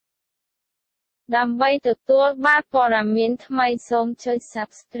ដើម្បីទទួលបានព័ត៌មានថ្មីសូមចុច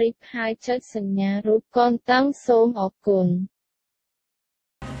Subscribe ហើយចុចសញ្ញារូបកូនតឹងសូមអរគុណ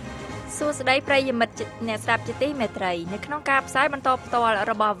សួស្តីប្រិយមិត្តអ្នកស្ដាប់ជាទីមេត្រីនៅក្នុងការផ្សាយបន្តផ្ទាល់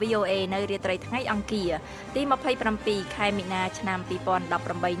របស់ VOA នៅរាត្រីថ្ងៃអង្គារទី27ខែមីនាឆ្នាំ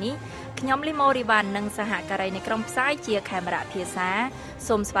2018នេះខ្ញុំលីម៉ូរីវ៉ាន់និងសហការីនៃក្រុមផ្សាយជាខេមរៈភាសា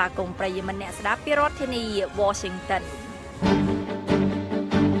សូមស្វាគមន៍ប្រិយមិត្តអ្នកស្ដាប់ពីរដ្ឋធានី Washington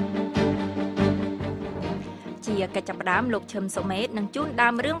ជាកិច្ចចាប់ផ្ដើមលោកឈឹមសុមេតនឹងជូនដើ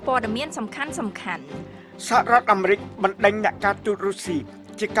មរឿងព័ត៌មានសំខាន់សហរដ្ឋអាមេរិកបណ្ដេញអ្នកការទូតរុស្ស៊ី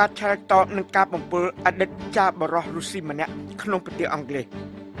ជាការឆ្លើយតបនឹងការបំពុលអតីតចារបរិសុទ្ធរុស្ស៊ីម្នាក់ក្នុងប្រទេសអង់គ្លេស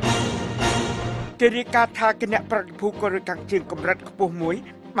គេរាយការណ៍ថាគណៈប្រតិភូកូរ៉េខាងជើងកម្រិតខ្ពស់មួយ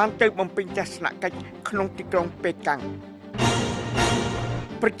បានទៅបំពេញទស្សនកិច្ចក្នុងទីក្រុងប៉េកាំង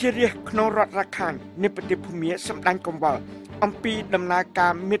ប្រជារាស្ត្រក្នុងរដ្ឋរាខាននៃប្រទេសភូមាសម្ដែងកង្វល់អំពីដំណើរកា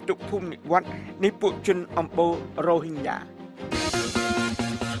រមាតុភូមិនិវត្តន៍នៃពួកជនអំបូររ៉ូហីញ៉ា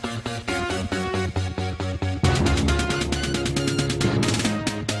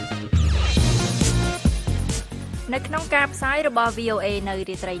នៅក្នុងការផ្សាយរបស់ VOA នៅ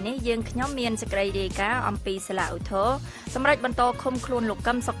រាត្រីនេះយើងខ្ញុំមានសេចក្តីរាយការណ៍អំពីសាលាឧទ្ធរសម្រាប់បន្តឃុំខ្លួនលោក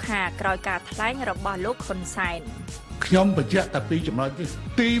កឹមសុខាក្រោយការថ្លែងរបស់លោកហ៊ុនសែនខ្ញុំបញ្ជាក់តែពីចំណុចនេះ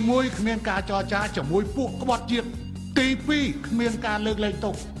ទី1គ្មានការចរចាជាមួយពួកក្បត់ជាតិទី2គ្មានការលើកលែង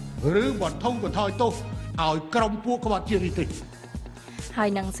ទោសឬបន្ថយទោសឲ្យក្រុមពួកក្បត់ជាតិនេះទេហើយ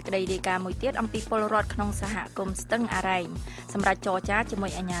នឹងសេចក្តីរាយការណ៍មួយទៀតអំពីពលរដ្ឋក្នុងសហគមន៍ស្ទឹងអារែងសម្រាប់ចរចាជាមួ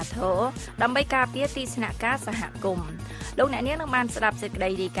យអាជ្ញាធរដើម្បីការពារទីស្នាក់ការសហគមន៍លោកអ្នកនាងនឹងបានស្ដាប់សេចក្តី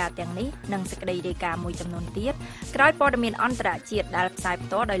រាយការណ៍ទាំងនេះនិងសេចក្តីរាយការណ៍មួយចំនួនទៀតក្រោយព័ត៌មានអន្តរជាតិដែលផ្សាយផ្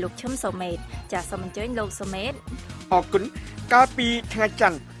ទាល់ដោយលោកឈឹមសូមេតចាសសូមអញ្ជើញលោកសូមេតអរគុណកាលពីថ្ងៃច័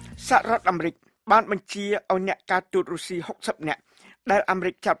ន្ទសហរដ្ឋអាមេរិកបានបញ្ជាឲ្យអ្នកការទូតរុស្ស៊ី60នាក់ដែលអាមេ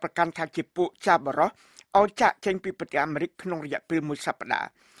រិកចាត់ប្រកាន់ថាជាពួកចាបរោះឲ្យចាក់ចេញពីប្រទេសអាមេរិកក្នុងរយៈពេលមួយសប្តាហ៍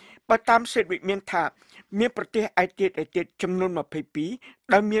បើតាមសេចក្តីមានថាមានប្រទេសឯទៀតចំនួន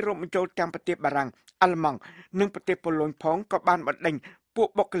22ដែលមានរួមបញ្ចូលទាំងប្រទេសបារាំងអាល្លឺម៉ង់និងប្រទេសប៉ូឡូញផងក៏បានបណ្ដេញពួក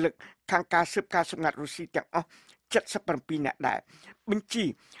បុគ្គលិកខាងការស៊ើបការសម្ងាត់រុស្ស៊ីទាំងអស់77នាក់ដែរបញ្ជី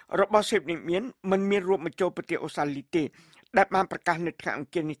របស់សេចក្តីមានមិនមានរួមបញ្ចូលប្រទេសអូស្ត្រាលីទេដែលបានប្រកាសនៅថ្ងៃអ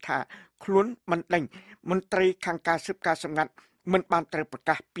ង្គារនេះថាខ្លួនបណ្ដេញមន្ត្រីខាងការស៊ើបការសម្ងាត់មិនបានត្រូវប្រ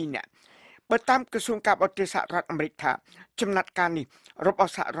កាស2នាក់បើតាមក្រសួងការបរទេសសហរដ្ឋអាមេរិកថាចំណាត់ការនេះរប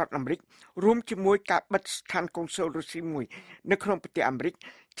ស់សហរដ្ឋអាមេរិករួមជាមួយការបិទស្ថានកុងស៊ុលរុស្ស៊ីមួយនៅក្នុងប្រទេសអាមេរិក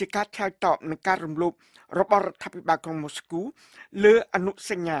ជាការឆ្លើយតបនឹងការរំលោភរបស់រដ្ឋាភិបាលក្រុងម៉ូស្គូលើអនុ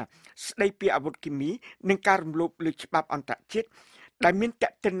សញ្ញាស្តីពីអាវុធគីមីនិងការរំលោភលើច្បាប់អន្តរជាតិដែលមានទា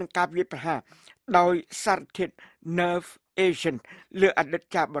ក់ទិននឹងការវាយប្រហារដោយសារធាតុ Nerve Agent លើអតីត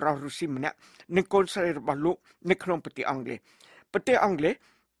ចារបរិសុទ្ធរុស្ស៊ីម្នាក់និងកូនស្រីរបស់លោកនៅក្នុងប្រទេសអង់គ្លេស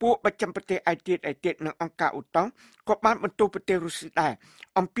ពួកបច្ចឹមប្រទេសឯទៀតនិងអង្គការឧត្តមក៏បានបន្ទោសប្រទេសរុស្ស៊ីដែរ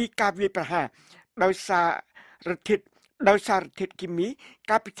អំពីការវាយប្រហារដោយសារធាតុគីមី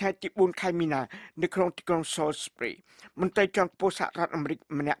កាលពីថ្ងៃទី4ខែមីនានៅក្នុងទីក្រុង Salisbury មន្ត្រីជាន់ខ្ពស់សហរដ្ឋអាមេរិក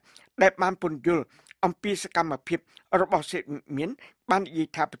ម្នាក់ដែលបានពន្យល់អំពីសកម្មភាពរបស់សេដ្ឋមានបាននិយាយ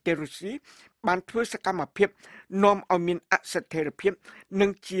ថាប្រទេសរុស្ស៊ីបានធ្វើសកម្មភាពនាំឲ្យមានអស្ថិរភាពនិ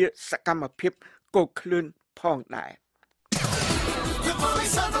ងជាសកម្មភាពកូរឃ្លឿនផងដែរ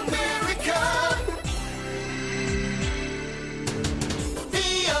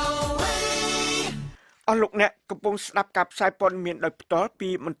អស់លោកអ្នកកំពុងស្ដាប់ការផ្សាយព័ត៌មានដោយផ្ទាល់ពី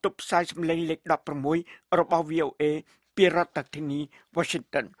បន្ទប់ផ្សាយសម្លេងលេខ16របស់ VOA ពីរដ្ឋធានី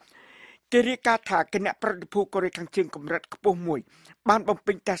Washington គេរាយការណ៍ថាគណៈប្រតិភូកូរ៉េខាងជើងកម្រិតខ្ពស់មួយបានបំ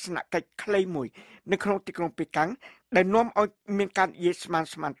ពេញទស្សនកិច្ចខ្លីមួយនៅក្នុងទីក្រុងប៉េកាំងដែលនាំឲ្យមានការនិយាយស្មា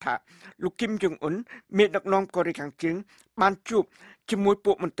នថាលោកគីមយុងអ៊ុនមេដឹកនាំកូរ៉េខាងជើងបានជួបជាមួយ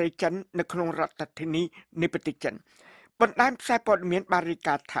ពួកមន្ត្រីចិននៅក្នុងរដ្ឋធានីនៃប្រទេសចិនបណ្ដាញផ្សាយព័ត៌មានបានរាយ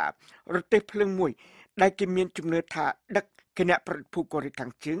ការណ៍ថារទេះភ្លើងមួយដែលគេមានជំនឿថាដឹកគណៈប្រតិភូកូរ៉េខា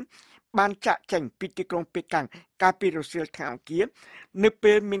ងជើងបានចាក់ចេញពីទីក្រុងប៉េកាំងកាលពីរសៀលថ្ងៃអង្គារនៅ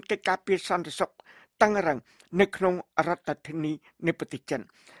ពេលមានកិច្ចការពីសន្តិសុខតឹងរ៉ឹងនៅក្នុងរដ្ឋធានីនៃប្រទេសចិន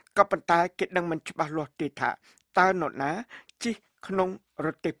ក៏ប៉ុន្តែគេដឹងមិនច្បាស់លាស់ទេថាតើនរណាជិះក្នុងរ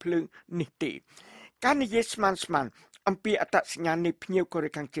ទេះភ្លើងនេះទេការនិយាយស្មានអំពីអត្តសញ្ញាណនៃភ្ញៀវកូ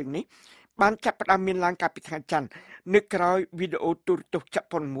រ៉េខាងជើងនេះបានចាប់ផ្ដើមមានឡើងកាលពីថ្ងៃច័ន្ទនៅក្រោយវីដេអូទូរទស្សន៍ជ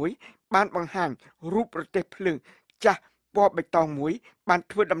ប៉ុនមួយបានបង្ហាញរូបរទេះភ្លើងចាស់ពណ៌បៃតងមួយបាន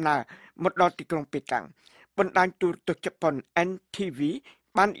ធ្វើដំណើរមកដល់ទីក្រុងប៉េកាំងបណ្ដាញទូរទស្សន៍ជប៉ុន NTV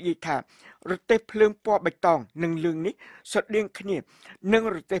បាននិយាយថារទេះភ្លើងពណ៌បៃតងនិងលឿងនេះស្រដៀងគ្នានឹង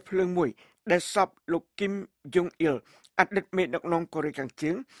រទេះភ្លើងមួយដែលសពលោកគីមយុងអ៊ីលអតីតមេដឹកនាំកូរ៉េខាងជើ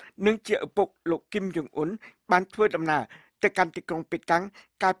ងនិងជាឪពុកលោកគីមយុងអ៊ុនបានធ្វើដំណើរ ទៅកាន់ទីក្រុងប៉េកាំង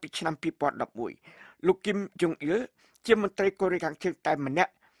កាលពីឆ្នាំ2011លោកគឹមយុងអ៊ីលជាមន្ត្រីកូរ៉េខាងជើងតែម្នា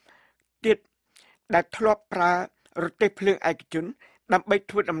ក់ទៀតដែលធ្លាប់ប្រើរទេះភ្លើងឯកជនដើម្បី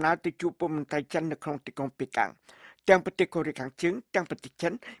ធ្វើដំណើរទៅជួបពលមន្ត្រីចិននៅក្នុងទីក្រុងប៉េកាំងទាំងប្រទេសកូរ៉េខាងជើងទាំងប្រទេសចិ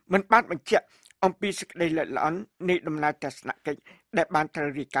នមិនបានបញ្ជាក់អំពីសេចក្តីល្អិតល្អន់នៃដំណើរទស្សនកិច្ចដែលបានត្រូវ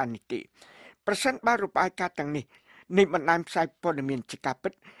រាយការណ៍នេះទេប្រសិនបើរបាយការណ៍ទាំងនេះនៃបណ្ដាញផ្សាយព័ត៌មានជាការពិ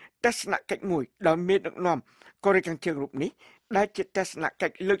តទស្សនកិច្ចមួយដោយមានដឹកនាំកូរ៉េខាងជើងរូបនេះដែលជាទស្សនកិ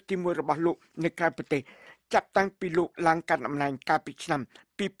ច្ចលើកទី1របស់លោកនៅក្រៅប្រទេសចាប់តាំងពីលោកឡើងកាន់តំណែងកាលពីឆ្នាំ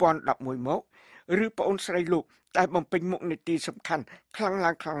2011មកឬប្អូនស្រីលោកដែលបំពេញមុខនីតិសំខាន់ខ្លាំង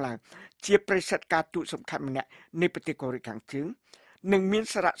ឡើងជាប្រិយសិទ្ធិការទូតសំខាន់ម្នាក់នៃប្រទេសកូរ៉េខាងជើងនិងមាន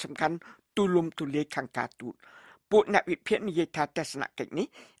សារៈសំខាន់ទូលំទូលាយខាងការទូតពួកអ្នកវិភាគនិយាយថាទស្សនកិច្ចនេះ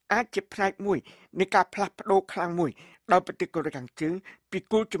អាចជាផ្នែកមួយនៃការផ្លាស់ប្ដូរខ្លាំងមួយដោយប្រទេសកូរ៉េខាងជើងពី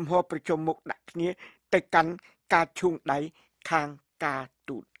គោលជំហរប្រជុំមុខដាក់គ្នាទៅកាន់ការឈូងដៃខាងការ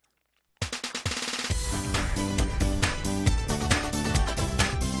ទូត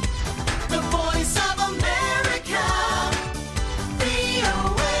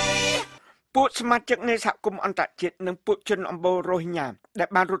ពួកសមាជិកនៃសហគមន៍អន្តរជាតិនិងពួកជនអម្បូររ៉ូហិញ៉ាដែល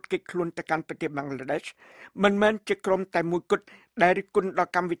បានរត់គេចខ្លួនទៅកាន់ប្រទេសបង់ក្លាដេសមិនមែនជាក្រុមតែមួយគត់ដែលរិះគន់ដ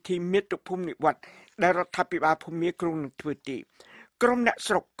ល់កម្មវិធីមាតុភូមិនិវត្តន៍ដែលរដ្ឋាភិបាលភូមាគ្រោងនឹងធ្វើទេក្រុមអ្នក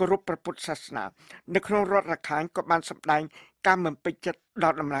ស្រុកគោរពព្រះពុទ្ធសាសនានៅក្នុងរដ្ឋរខាញក៏បានសម្ដែងការមិនពេញចិត្តដ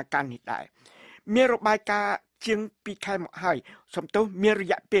ល់ដំណើរការនេះដែរមានរបាយការណ៍ជាង2ខែមកហើយមានរ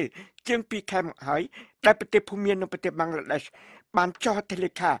យៈពេលជាង2ខែមកហើយដែលប្រទេសភូមានិងប្រទេសបង់ក្លាដេសបានចុះហត្ថលេ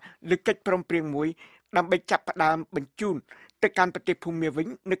ខាលើកិច្ចព្រមព្រៀងមួយដើម្បីចាប់ផ្ដើមបញ្ជូនទៅកាន់ប្រទេសភូមាវិញ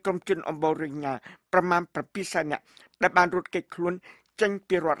នៅក្រុមជនអម្បូររ៉ូហិញ៉ាប្រមាណ700,000នាក់ដែលបានរត់គេចខ្លួនចេញ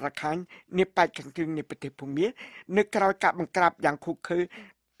ពីរដ្ឋរខាញនាប៉ែកខាងជើងនៃប្រទេសភូមានៅក្រៅការបង្ក្រាបយ៉ាងឃោរឃៅ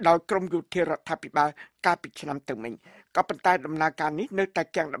ដោយក្រមយោធារដ្ឋាភិបាលកាលពីឆ្នាំទៅមិញក៏ប៉ុន្តែដំណើរការនេះនៅតែ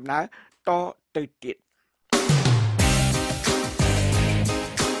គាំងដំណើរតទៅទៀត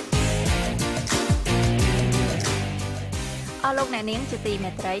អស់លោកអ្នកនាងជាទីមេ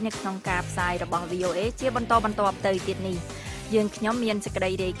ត្រីនៅក្នុងការផ្សាយរបស់ VOA ជាបន្តទៅទៀតនេះយើងខ្ញុំមានសេចក្តី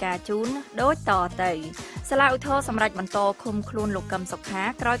រាយការណ៍ជូនដូចតទៅសាលាឧទ្ធរណ៍សម្រេចបន្តឃុំខ្លួនលោកកឹមសុខា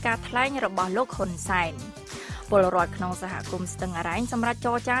ក្រោយការថ្លែងរបស់លោកហ៊ុនសែនពលរដ្ឋក្នុងសហគមន៍ស្ទឹងអរ៉ែងសម្រាប់ច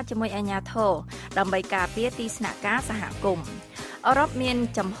រចាជាមួយអាជ្ញាធរដើម្បីការពារទីស្នាក់ការសហគមន៍អឺរ៉ុបមាន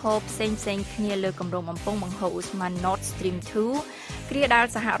ចំហផ្សេងគ្នាលើគម្រោងបំពង់បង្ហូរឧស្ម័ន Nord Stream 2 គ្រាដែល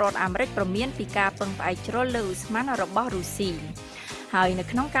សហរដ្ឋអាមេរិកព្រមានពីការពឹងផ្អែកជ្រុលលើឧស្ម័នរបស់រុស្ស៊ីហើយនៅ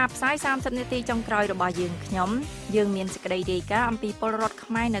ក្នុងការផ្សាយ30នាទីចុងក្រោយរបស់យើងមានសេចក្តីរាយការណ៍អំពីពលរដ្ឋ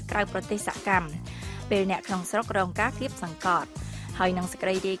ខ្មែរនៅក្រៅប្រទេសសកម្មពេលអ្នកក្នុងស្រុករងការគៀបសង្កត់ហើយនឹងសេចក្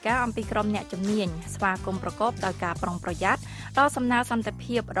តីរាយការណ៍អំពីក្រុមអ្នកជំនាញស្វាគមន៍ប្រកបដោយការប្រុងប្រយ័ត្នដល់សំណើសន្តិ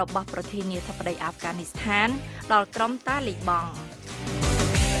ភាពរបស់ប្រធានាធិបតីអាហ្វហ្គានីស្ថានដល់ក្រុមតាលីបង់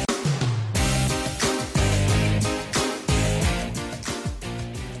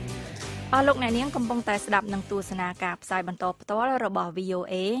អស់លោកអ្នកនាងកំពុងតែស្ដាប់នឹងទស្សនាការផ្សាយបន្តផ្ទាល់របស់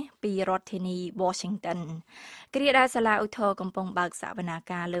VOA ពីរដ្ឋធានី Washington គ្រាដែលសាលាឧទ្ធរកំពុងបើកសវនា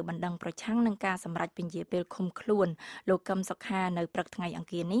ការលើបណ្ដឹងប្រឆាំងនឹងការសម្រេចពន្យាពេលឃុំខ្លួនលោកកឹមសុខានៅព្រឹកថ្ងៃអង្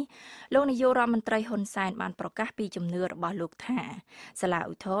គារនេះលោកនាយករដ្ឋមន្ត្រីហ៊ុនសែនបានប្រកាសពីជំនឿរបស់លោកថាសាលា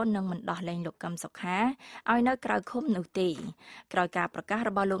ឧទ្ធរនឹងមិនដោះលែងលោកកឹមសុខាឲ្យនៅក្រៅឃុំនោះទេក្រោយការប្រកាស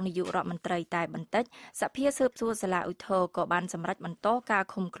របស់លោកនាយករដ្ឋមន្ត្រីតែបន្តិចសភាស៊ើបសួរសាលាឧទ្ធរក៏បានសម្រេចបន្តការ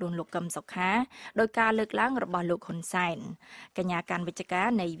ឃុំខ្លួនលោកកឹមសុខាដោយការលើកឡើងរបស់លោកហ៊ុនសែនកញ្ញាកាន់វិជ្ជការ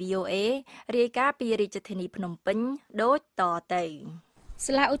នៃ VOA រាយការណ៍ពីរាជធានីភ្នំពេញដូចតទៅ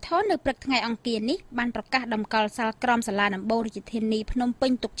សាលាឧទ្ធរណ៍នៅព្រឹកថ្ងៃអង្គារនេះបានប្រកាសដំកល់សាលក្រមសាលាដំបូងរាជធានីភ្នំពេ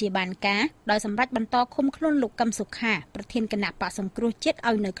ញទុកជាបានការដោយសម្រេចបន្តឃុំខ្លួនលោកកឹមសុខាប្រធានគណៈបកសង្គ្រោះជាតិ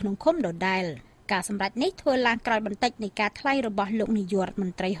ឲ្យនៅក្នុងឃុំដដែលការសម្រេចនេះធ្វើឡើងក្រោយបន្តិចនៃការថ្លែងរបស់លោកនាយករដ្ឋម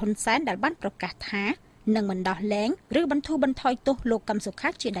ន្ត្រីហ៊ុនសែនដែលបានប្រកាសថានឹងមិនដោះលែងឬបន្ធូរបន្ថយទោសលោកកឹមសុខា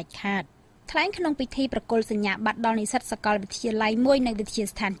ជាដាច់ខាតថ្លែងក្នុងពិធីប្រគល់សញ្ញាបត្រដល់និស្សិតសាកលវិទ្យាល័យមួយនៅវិទ្យា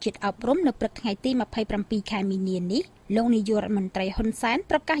ស្ថានជាតិអប់រំនៅព្រឹកថ្ងៃទី27ខែមីនានេះលោកនាយករដ្ឋមន្ត្រីហ៊ុនសែន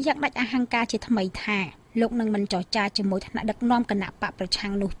ប្រកាសយ៉ាងដាច់អហង្ការជាថ្មីថាលោកនឹងមិនចរចាជាមួយថ្នាក់ដឹកនាំគណៈបកប្រឆាំ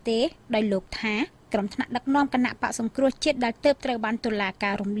ងនោះទេដោយលោកថាក្រុមថ្នាក់ដឹកនាំគណៈបកសង្គ្រោះជាតិដែលទើបត្រូវបានតុលា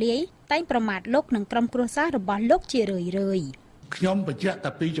ការរំលាយតែងប្រមាថលោកនិងក្រុមគ្រួសាររបស់លោកជារឿយៗខ្ញុំបញ្ជាក់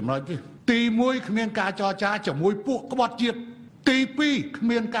តែពីចំណុចនេះទី1គ្មានការចរចាជាមួយពួកក្បត់ជាតិទី2គ្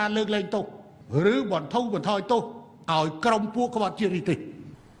មានការលើកលែងទោសឬបន្ធូរបន្ថយទោសឲ្យក្រុមពួកក្បត់ជាតិនេះទេ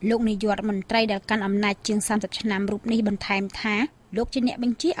លោកនាយករដ្ឋមន្ត្រីដែលកាន់អំណាចជាង30ឆ្នាំរូបនេះបន្ថែមថាលោកជាអ្នកប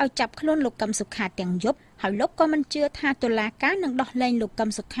ញ្ជាឲ្យចាប់ខ្លួនលោកកឹមសុខាទាំងយប់ហើយលោកក៏មិនជឿថាតុលាការនឹងដោះលែងលោកកឹម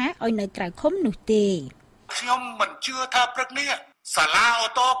សុខាឲ្យនៅក្រៅឃុំនោះទេខ្ញុំមិនជឿថាព្រឹកនេះសាលាអូ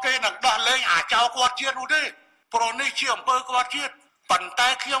តូគេនឹងដោះលែងអាចោរក្បត់ជាតិនោះទេ ព្រោះនេះជាអំពើក្បត់ជាតិប៉ុន្តែ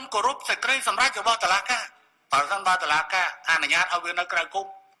ខ្ញុំគោរពសេចក្តីសម្រេចរបស់តុលាការបើសិនបើតុលាការអនុញ្ញាតឲ្យវានៅក្រៅគុក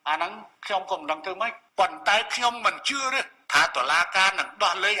អាហ្នឹងខ្ញុំក៏មិនដឹងធ្វើម៉េចប៉ុន្តែខ្ញុំមិនជឿទេថាតុលាការនឹង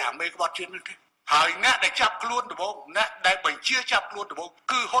ដោះលែងអាមេក្បត់ជាតិនេះទេហើយអ្នកដែលចាប់ខ្លួនដំបូងអ្នកដែលបញ្ជាចាប់ខ្លួនដំបូង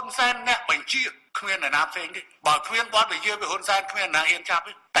គឺហ៊ុនសែនអ្នកបញ្ជាគ្មានអ្នកណាផ្សេងទេបើគ្មានបទវិជាពីហ៊ុនសែនគ្មានអ្នកណាហ៊ានចាប់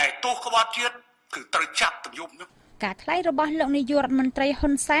ទេតែទោសក្បត់ជាតិគឺត្រូវចាប់ទាំងយប់នេះការថ្លែងរបស់លោកនាយករដ្ឋមន្ត្រីហ៊ុ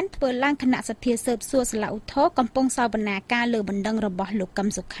នសែនធ្វើឡើងគណៈសភាស៊ើបសួរសាលាឧទ្ធរកំពុងសវនាការលើបណ្ដឹងរបស់លោកកឹម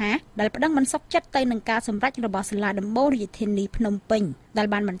សុខាដែលប្តឹងមិនសុខចិត្តទៅនឹងការសម្រេចរបស់សាលាដំបូងរាជធានីភ្នំពេញដែល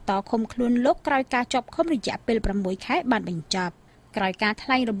បានបន្តឃុំខ្លួនលោកក្រោយការជាប់ឃុំរយៈពេល6ខែបានបញ្ចប់ក្រោយការថ្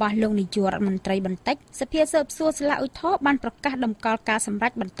លែងរបស់លោកនាយករដ្ឋមន្ត្រីបន្តិចសភាស៊ើបសួរសាលាឧទ្ធរបានប្រកាសដំកល់ការសម្រេ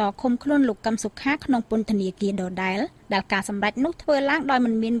ចបន្តឃុំខ្លួនលោកកឹមសុខាក្នុងពន្ធនាគារដដែលដែលការសម្រេចនោះធ្វើឡើងដោយមិ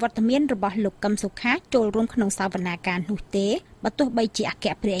នមានវត្តមានរបស់លោកកឹមសុខាចូលរួមក្នុងសវនាការនោះទេបើទោះបីជាអគ្គ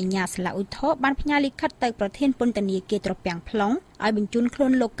ព្រះអញ្ញាសាលាឧទ្ធរបានផ្ញើលិខិតទៅប្រធានពន្ធនាគារត្រពាំង plong ឲ្យបញ្ជូនខ្លួ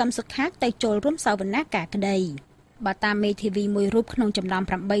នលោកកឹមសុខាទៅចូលរួមសវនាការក្តីបើតាមមេធាវីមួយរូបក្នុងចំណោម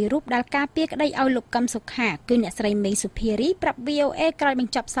8រូបដែលការពារក្តីឲ្យលោកកឹមសុខាគឺអ្នកស្រីមេងសុភារីប្រាប់ VOA ក្រោយប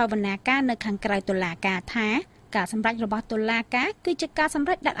ញ្ចប់សវនាការនៅខាងក្រៅតុលាការថាការសម្រេចរបស់តុលាការគឺជាការសម្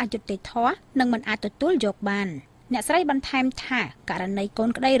រេចដែលអយុត្តិធម៌និងមិនអាចទទួលយកបានអ្នកស្រីបន្ថែមថាករណីកូន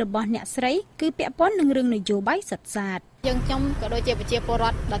ក្តីរបស់អ្នកស្រីគឺពាក់ព័ន្ធនឹងរឿងនយោបាយសុទ្ធសាធយើងខ្ញុំក៏ដូចជាប្រជាពលរ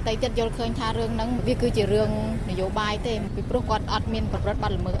ដ្ឋដទៃទៀតយល់ឃើញថារឿងហ្នឹងវាគឺជារឿងនយោបាយទេពីព្រោះគាត់អត់មានប្រព្រឹត្តប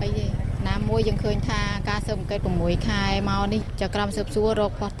ទល្មើសអីទេណាមួយយើងឃើញថាការស៊ើបអង្កេត6ខែមកនេះចក្រមស៊ើបសួររ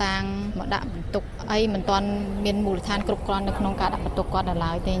កភស្តុតាងមកដាក់បន្ទុកអីមិនទាន់មានមូលដ្ឋានគ្រប់គ្រាន់នៅក្នុងការដាក់បន្ទុកគាត់ដល់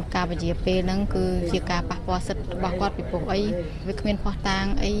ឡើយទេការពជាពេលហ្នឹងគឺជាការប៉ះពាល់សិទ្ធិរបស់គាត់ពីព្រោះអីវាគ្មានភស្តុតាង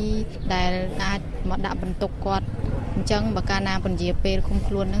អីដែលអាចមកដាក់បន្ទុកគាត់អញ្ចឹងបើកាលណាពជាពេលឃុំ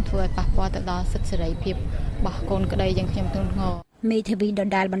ខ្លួនហ្នឹងធ្វើឲ្យប៉ះពាល់ទៅដល់សិទ្ធិសេរីភាពរបស់កូនក្តីយ៉ាងខ្ញុំធ្ងន់ធ្ងរមេធាវីដ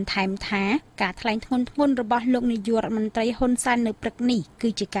ដាលបន្ថែមថាការថ្លែងធ្ងន់ធ្ងររបស់លោកនាយករដ្ឋមន្ត្រីហ៊ុនសែននៅព្រឹកនេះគឺ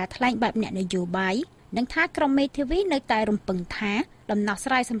ជាការថ្លែងបែបអ្នកនយោបាយនិងថាក្រុមមេធាវីនៅតែរំពឹងថាដំណោះ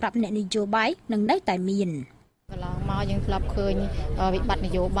ស្រាយសម្រាប់អ្នកនយោបាយនឹងនៅតែមានកន្លងមកយើងធ្លាប់ឃើញវិបត្តិន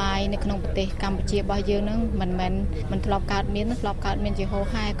យោបាយនៅក្នុងប្រទេសកម្ពុជារបស់យើងនឹងមិនធ្លាប់កើតមានជាហូរ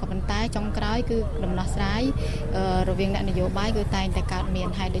ហែក៏ប៉ុន្តែចុងក្រោយគឺដំណោះស្រាយរវាងអ្នកនយោបាយគឺតែងតែកើតមាន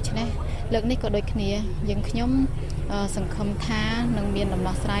ហើយដូច្នេះលើកនេះក៏ដូចគ្នាយើងខ្ញុំសង្ឃឹមថានឹងមានដំ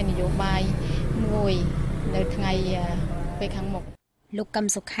ណោះស្រាយនយោបាយមួយនៅថ្ងៃពេលខាងមុខលោកកឹម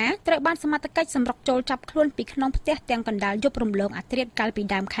សុខាត្រូវបានសមត្ថកិច្ចសម្រុកចូលចាប់ខ្លួនពីក្នុងផ្ទះទាំងកណ្ដាលយប់រំលងអាធ្រាត្រកាលពី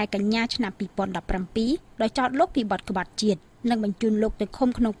ដើមខែកញ្ញាឆ្នាំ2017ដោយចោទលោកពីបទក្បត់ជាតិនិងបញ្ជូនលោកទៅឃុំ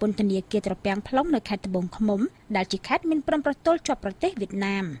ក្នុងពន្ធនាគារត្រពាំង plong នៅខេត្តត្បូងឃ្មុំដែលជាខេត្តមានព្រំប្រទល់ជាប់ប្រទេសវៀត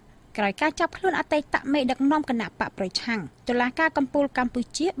ណាមក្រោយការចាប់ខ្លួនអតីតមេដឹកនាំគណៈបកប្រឆាំងតុលាការកំពូលកម្ពុ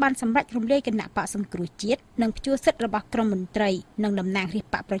ជាបានសម្រេចរំលាយគណៈបកសង្គ្រោះជាតិនិងព្យួរសិទ្ធិរបស់ក្រុមមន្ត្រីនិងតំណាងរាស្ត្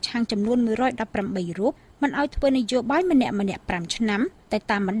របកប្រឆាំងចំនួន118រូបមិនឲ្យធ្វើនយោបាយម្នាក់5ឆ្នាំតែ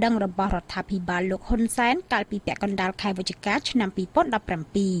តាមបណ្ដឹងរបស់រដ្ឋាភិបាលលោកហ៊ុនសែនកាលពីពាក់កណ្ដាលខែវិច្ឆិកាឆ្នាំ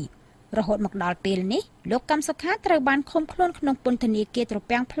2017រហូតមកដល់ពេលនេះលោកកឹមសុខាត្រូវបានឃុំខ្លួនក្នុងពន្ធនាគារត្រ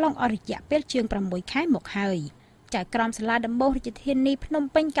ពាំង plong អស់រយៈពេលជាង6ខែមកហើយចៅក្រមសាលាដំបូងរាជធានីភ្នំ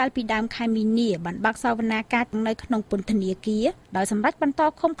ពេញកាលពីដើមខែមីនាបានបើកសវនាការនៅក្នុងពន្ធនាគារដោយសម្រេចបន្ត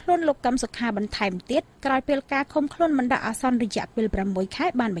ឃុំខ្លួនលោកកឹមសុខាបន្ថែមទៀតក្រោយពេលការឃុំខ្លួនបណ្ដោះអាសន្នរយៈពេល6ខែ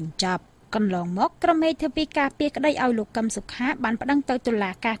បានបញ្ចប់កន្លងមកក្រុមមេធាវីការពារក្តីឲ្យលោកកឹមសុខាបានប្តឹងទៅតុ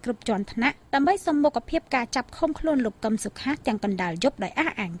លាការគ្រប់ជាន់ថ្នាក់ដើម្បីសុំមុខភាពការចាប់ឃុំខ្លួនលោកកឹមសុខាទាំងកណ្ដាលយប់ដោយអះ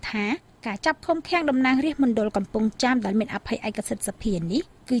អាងថាការចាប់ឃុំឃាំងតំណាងរាស្ត្រមណ្ឌលកំពង់ចាមដែលមានអភ័យឯកសិទ្ធិសភានេះ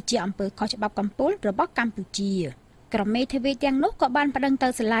គឺជាអំពើខុសច្បាប់កម្ពុជារបស់កម្ពុជាក្រុមមេធាវីទាំងនោះក៏បានប្តឹងទៅ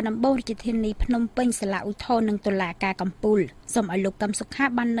សាលាដំបូងរាជធានីភ្នំពេញសាលាឧទ្ធរនិងតុលាការកំពូលសូមឲ្យលោកកឹមសុខា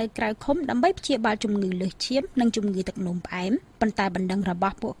បាននៅក្រៅឃុំដើម្បីព្យាបាលជំងឺលើសឈាមនិងជំងឺទឹកនោមផ្អែមប៉ុន្តែបណ្ដឹងរប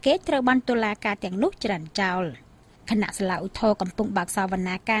ស់ពួកគេត្រូវបានតុលាការទាំងនោះច្រានចោលគណៈសាលាឧទ្ធរកំពុងបើកសវ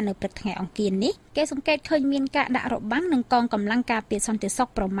នាការនៅព្រឹកថ្ងៃអង្គារនេះគេសង្កេតឃើញមានការដាក់របាំងនិងកងកម្លាំងការពារសន្តិសុខ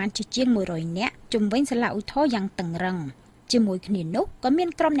ប្រមាណជាង100នាក់ជំវិញសាលាឧទ្ធរយ៉ាងតឹងរ៉ឹងជាមួយគ្នានោះក៏មាន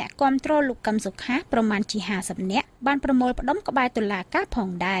ក្រុមអ្នកគាំទ្រលោកកឹមសុខាប្រមាណជា50នាក់បានប្រមូលផ្ដុំក្បែរតុលាការផង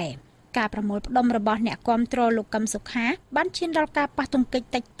ដែរការប្រមូលផ្ដុំរបស់អ្នកគាំទ្រលោកកឹមសុខាបានឈានដល់ការប៉ះទង្គិច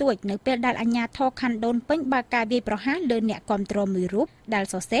តិចតួចនៅពេលដែលអាជ្ញាធរខណ្ឌដូនពេញបើកការវាយប្រហារលើអ្នកគាំទ្រមួយរូបដែល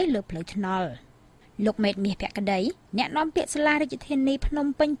សរសេរលើផ្លូវថ្នល់លោកមេតមាសភក្តីអ្នកនាំពាក្យសាលារាជធានីភ្នំ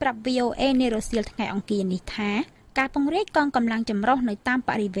ពេញប្រាប់ VOA នារសៀលថ្ងៃអង្គារនេះថាការពង្រាយកងកម្លាំងចម្រុះនៅតាម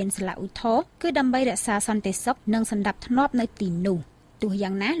បរិវេណសាលាឧទ្ធរគឺដើម្បីរក្សាសន្តិសុខនិងសណ្ដាប់ធ្នាប់នៅទីនោះទោះ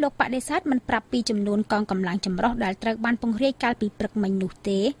យ៉ាងណាលោកបដិសេធមិនប្រាប់ពីចំនួនកងកម្លាំងចម្រុះដែលត្រូវបានពង្រាយកាលពីព្រឹកមិញនោះ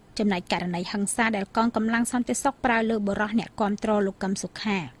ទេចំណែកករណីហិង្សាដែលកងកម្លាំងសន្តិសុខប្រើលើបុរសអ្នកគាំទ្រលោកកឹមសុ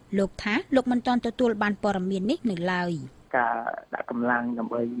ខាលោកថាលោកមិនទាន់ទទួលបានព័ត៌មាននេះនៅឡើយ ការដាក់កម្លាំងដើ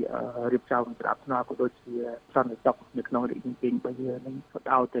ម្បីរៀបចំស្ដាប់ស្នល់ក៏ដូចជាសន្តិសុខនៅក្នុងរាជធានី3នេះក៏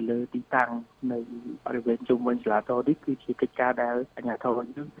ដោយទៅលើទីតាំងនៅបរិវេណជុំវិញសាលាតនេះគឺជាកិច្ចការដែលអាជ្ញាធរ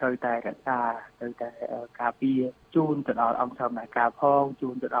យើងត្រូវតែរក្សាត្រូវតែការពារជូនទៅដល់អង្គសមាជិកផងជូ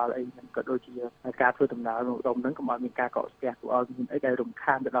នទៅដល់អីហ្នឹងក៏ដូចជាការធ្វើដំណើររំនឹងកុំឲ្យមានការកកស្ទះគួរឲ្យមានអីដែលរំ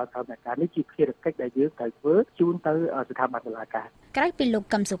ខានទៅដល់សមាជិកនេះជាភារកិច្ចដែលយើងត្រូវធ្វើជូនទៅស្ថាប័នតុលាការក្រៅពីលោក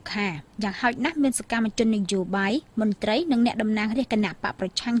កឹមសុខាយ៉ាងហោចណាស់មានសកម្មជននយោបាយមន្ត្រីនិងអ្នកតំណាងរាជគណៈបកប្រ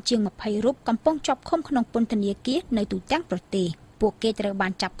ឆាំងជាង20រូបកំពុងជាប់ឃុំក្នុងពន្ធនាគារនៅទូទាំងប្រទេសពួកគេត្រូវបា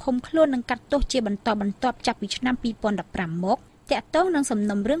នចាប់ឃុំខ្លួននិងកាត់ទោសជាបន្តបន្ទាប់ចាប់ពីឆ្នាំ2015មកតាក់ទងនឹងសំ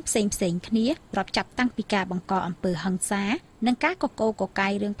ណុំរឿងផ្សេងគ្នារាប់ចាប់តាំងពីការបង្កអំពើហិង្សានិងការកកកា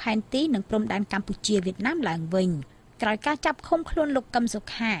យរឿងផែនទីនិងព្រំដែនកម្ពុជាវៀតណាមឡើងវិញក្រោយការចាប់ឃុំខ្លួនលោកកឹមសុ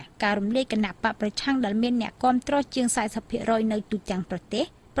ខាការរំលាយគណៈបកប្រឆាំងដែលមានអ្នកគាំទ្រជាង 40% នៅទូទាំងប្រទេស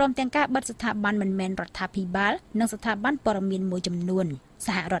ព្រមទាំងការបិទស្ថាប័នមិនមែនរដ្ឋាភិបាលនិងស្ថាប័នព័ត៌មានមួយចំនួនស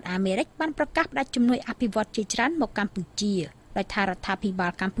ហរដ្ឋអាមេរិកបានប្រកាសផ្តាច់ជំនួយអភិវឌ្ឍជាច្រើនមកកម្ពុជាដោយថារដ្ឋាភិបា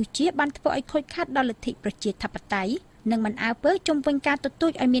លកម្ពុជាបានធ្វើឲ្យខូចខាតដល់លទ្ធិប្រជាធិបតេយ្យនិងមិនអើពើជំវិញការទទូ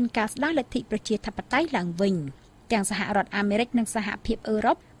ចឲ្យមានការស្ដារលទ្ធិប្រជាធិបតេយ្យឡើងវិញទាំងសហរដ្ឋអាមេរិកនិងសហភាពអឺ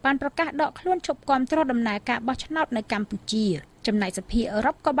រ៉ុបបានប្រកាសដកខ្លួនឈប់គាំទ្រដំណើរការបោះឆ្នោតនៅកម្ពុជាចំណែកសភាអឺ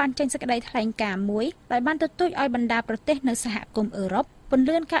រ៉ុបក៏បានចេញសេចក្តីថ្លែងការណ៍មួយដោយបានទទូចឲ្យបណ្ដាប្រទេសនៅសហគមន៍អឺរ៉ុបពន្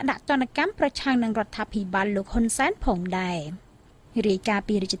យាការដាក់ទណ្ឌកម្មប្រឆាំងនឹងរដ្ឋាភិបាលលោកហ៊ុនសែនផងដែររាយការណ៍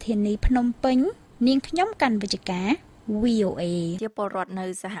ពីរាជធានីភ្នំពេញនាងខ្ញុំកាន់វិជ្ជការ VOA ជាពលរដ្ឋនៅ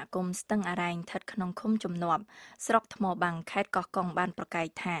សហគមន៍ស្ទឹងអរ៉ែងស្ថិតក្នុងឃុំជំនាប់ស្រុកថ្មបាំងខេត្តកោះកុងបានប្រកាស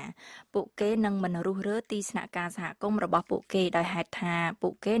ថាពួកគេនឹងមិនរុះរើទីស្នាក់ការសហគមន៍របស់ពួកគេដោយហេតុថាពួ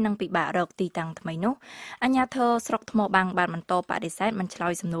កគេនឹងពិបាករកទីតាំងថ្មីនោះអាជ្ញាធរស្រុកថ្មបាំងបានបន្តបដិសេធមិនឆ្លើ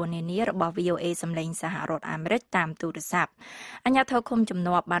យសំណួរនានារបស់ VOA សម្លេងសហរដ្ឋអាមេរិកតាមទូរស័ព្ទអាជ្ញាធរឃុំជំ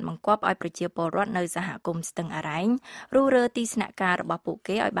នាប់បានបង្គាប់ឲ្យប្រជាពលរដ្ឋនៅសហគមន៍ស្ទឹងអរ៉ែងរុះរើទីស្នាក់ការរបស់ពួក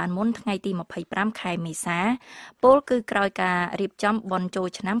គេឲ្យបានមុនថ្ងៃទី25ខែមេសាពលគឺក្រោយការរៀបចំបុណ្យចូល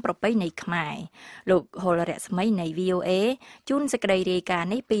ឆ្នាំប្រពៃណីខ្មែរលោកហុលរស្មីនៃ VOA ជូនសេចក្តីរាយការណ៍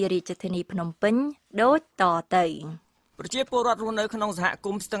នេះពីរាជធានីភ្នំពេញដូចតទៅប្រជាពលរដ្ឋរស់នៅក្នុងសហគ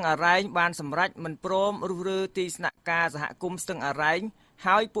មន៍ស្ទឹងអរ៉ែងបានសម្រេចមិនព្រមរុះរើទីស្នាក់ការសហគមន៍ស្ទឹងអរ៉ែង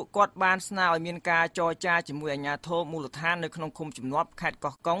ហើយពួកគាត់បានស្នើឲ្យមានការចរចាជាមួយអាជ្ញាធរមូលដ្ឋាននៅក្នុងឃុំជំនាប់ខេត្ត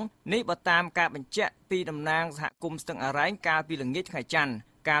កោះកុងនេះបើតាមការបញ្ជាក់ពីតំណាងសហគមន៍ស្ទឹងអរ៉ែងកាលពីល្ងាចថ្ងៃច័ន្ទ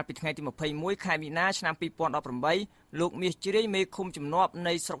កាលពីថ្ងៃទី21ខែមីនាឆ្នាំ2018លោកមាសជ្រាយមេឃុំជំនាប់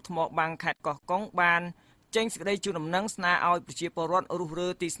នៃស្រុកថ្មបាំងខេត្តកោះកុងបានចេញសេចក្តីជូនដំណឹងស្នើឲ្យប្រជាពលរដ្ឋរុះរើ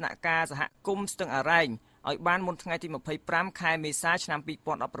ទីស្នាក់ការសហគមន៍ស្ទឹងអរ៉ែងឲ្យបានមុនថ្ងៃទី25ខែមេសាឆ្នាំ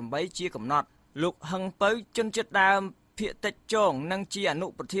2018ជាកំណត់លោកហឹងពៅជនជាតិដើមភាគតិចចងនិងជាអនុ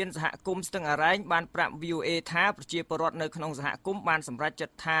ប្រធានសហគមន៍ស្ទឹងអរ៉ែងបានប្រាប់ VOA ថាប្រជាពលរដ្ឋនៅក្នុងសហគមន៍បានសម្រេចចិ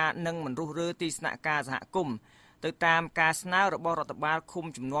ត្តថានឹងមិនរុះរើទីស្នាក់ការសហគមន៍ទៅតាមការស្នើរបស់រដ្ឋបាលឃុំ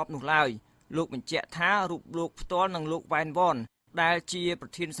ជំនាប់នោះឡើយលោកបញ្ជាក់ថារូបលោកផ្ទាល់និងលោកវ៉ែនវ៉នដែលជាប្រ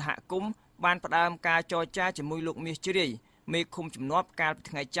ធានសហគមន៍បានផ្ដើមការចរចាជាមួយលោកមាសជ្រាយមេឃុំជំនាប់កាលពី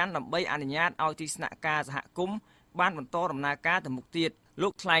ថ្ងៃច័ន្ទដើម្បីអនុញ្ញាតឲ្យទីស្នាក់ការសហគមន៍បានបន្តដំណើរការទៅមុខទៀតលោ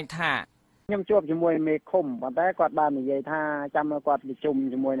កថ្លែងថាខ្ញុំជួបជាមួយមេឃុំប៉ុន្តែគាត់បាននិយាយថាចាំមើលគាត់ប្រជុំ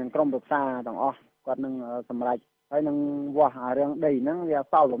ជាមួយនឹងក្រុមប្រឹក្សាទាំងអស់គាត់នឹងសម្រេចហើយនឹងវាស់រឿងដីហ្នឹងវា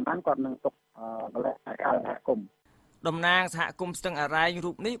សល់ប្រហែលគាត់នឹងទុកកន្លែងការសហគមន៍តំណាងសហគមន៍ស្ទឹងអរ៉ែង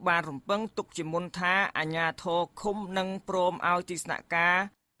រូបនេះបានរំពឹងទុកជាមុនថាអាជ្ញាធរឃុំនឹងព្រមឲ្យទីស្នាក់ការ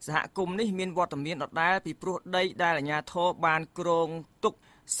សហគមន៍នេះមានវត្តមានដដែលពីព្រោះដីដែលអាជ្ញាធរបានគ្រោងទុក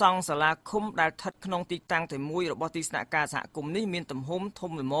សង់សាលាឃុំដែលស្ថិតក្នុងទីតាំងតែមួយរបស់ទីស្នាក់ការសហគមន៍នេះមានទំហំ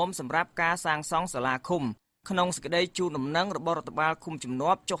ធំល្មមសម្រាប់ការសាងសង់សាលាឃុំក្នុងសេចក្តីជូនដំណឹងរបស់រដ្ឋបាលឃុំជំ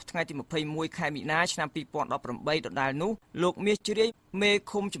នាប់ចុះថ្ងៃទី21ខែមីនាឆ្នាំ2018ដដែលនោះលោកមាសជ្រាយមេ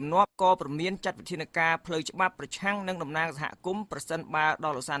ឃុំជំនាប់ក៏ព្រមានចាត់វិធានការផ្លូវច្បាប់ប្រឆាំងនឹងតំណាងសហគមន៍ប្រសិនបើដ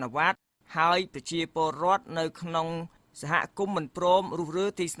ល់ឧស្សាហវត្តហើយប្រជាពលរដ្ឋនៅក្នុងសហគមន៍មិនព្រមរុះរើ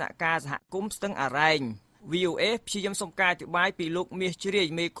ទីស្នាក់ការសហគមន៍ស្ទឹងអរ៉ែង VOA ព្យាយាមសុំការអធិប្បាយពីលោកមាសជ្រាយ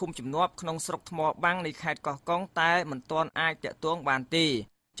មេឃុំជំនាប់ក្នុងស្រុកថ្មបាំងនៃខេត្តកោះកុងតែមិនទាន់អាចតាក់ទងបានទេ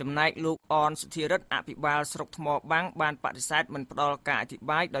ចំណែកលោកអនសុធិរិទ្ធអភិបាលស្រុកថ្មបាំងបានបដិសេធមិនផ្ដល់ការអធិប្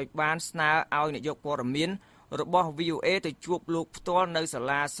បាយដោយបានស្នើឲ្យនាយកព័ត៌មានរបស់ VOA ទៅជួបលោកផ្ទាល់នៅសា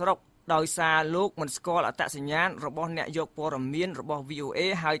លាស្រុកដោយសារលោកមិនស្គាល់អត្តសញ្ញាណរបស់អ្នកយកព័ត៌មានរបស់ VOA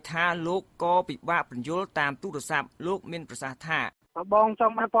ហើយថាលោកក៏ពិបាកបញ្យល់តាមទូរស័ព្ទលោកមានប្រសាសន៍ថាបងច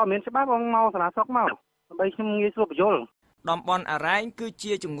ង់បានព័ត៌មានច្បាស់បងមកសាលាស្រុកមកដើម្បីខ្ញុំងាយស្រួលបញ្យល់តំបន់អរ៉ែងគឺ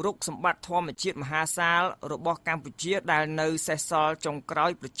ជាជង្រុកសម្បត្តិធម្មជាតិមហាសាលរបស់កម្ពុជាដែលនៅសេសសល់ចុងក្រោ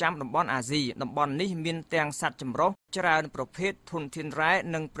យប្រចាំតំបន់អាស៊ីតំបន់នេះមានទាំងសត្វចម្រុះច្រើនប្រភេទធនធានរ៉ែ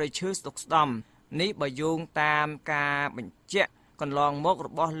និងព្រៃឈើស្តុកស្តម្ភនេះបើយោងតាមការបញ្ជាក់កន្លងមករ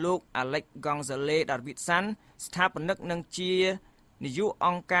បស់លោក Alex Gonzalez Davidson ស្ថាបនិកនិងជានាយកអ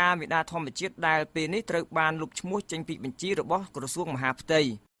ង្គការមេដាធម្មជាតិដែលពេលនេះត្រូវបានលុបឈ្មោះចេញពីបញ្ជីរបស់ក្រសួងមហាផ្ទៃ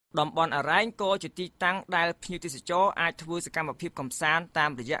តំបន់អរ៉ែងក៏ជាទីតាំងដែលភ្ញៀវទេសចរអាចធ្វើសកម្មភាពកម្សាន្តតា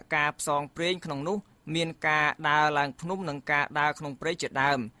មរយៈការផ្សងព្រេងក្នុងនោះមានការដើរឡើងភ្នំនិងការដើរក្នុងព្រៃជា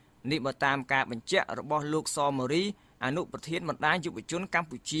ដើមនេះបើតាមការបញ្ជាក់របស់លោកសម៉ូរីអនុប្រធានបណ្ដាញយុវជនកម្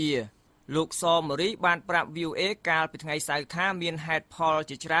ពុជាលោកសម៉ូរីបានប្រាប់ VOA កាលពីថ្ងៃសៅរ៍ថាមានហេតុផល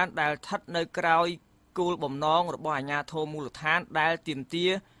ជាច្រើនដែលស្ថិតនៅក្រោយគោលបំណងរបស់អាជ្ញាធរមូលដ្ឋានដែលទាមទា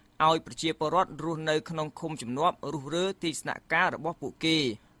រឲ្យប្រជាពលរដ្ឋរស់នៅក្នុងឃុំជំនាប់រុះរើទីស្នាក់ការរបស់ពួកគេ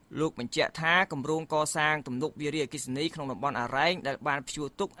លោកបញ្ជាក់ថាគម្រោងកសាងទំនប់វារីអគ្គិសនីក្នុងតំបន់អរ៉ែងដែលបានព្យួរ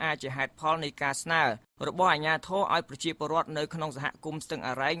ទុកអាចជាហេតុផលនៃការស្នើរបស់អាជ្ញាធរឲ្យប្រជាពលរដ្ឋនៅក្នុងសហគមន៍ស្ទឹងអ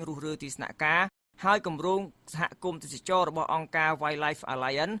រ៉ែងរុះរើទីស្នាក់ការហើយគម្រោងសហគមន៍ទេសចររបស់អង្គការ Wildlife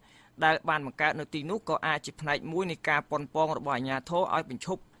Alliance ដែលបានបង្កើតនៅទីនោះក៏អាចជាផ្នែកមួយនៃការប៉ុនប៉ងរបស់អាជ្ញាធរឲ្យបញ្ឈ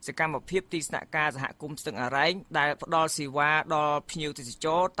ប់សកម្មភាពទីស្នាក់ការសហគមន៍ស្ទឹងអរ៉ែងដែលផ្ដល់សេវាដល់ភ្ញៀវទេសច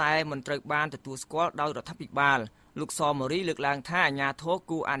រតែមិនត្រូវបានទទួលស្គាល់ដោយរដ្ឋាភិបាលលោកសម៉ូរីលើកឡើងថាអាជ្ញាធរ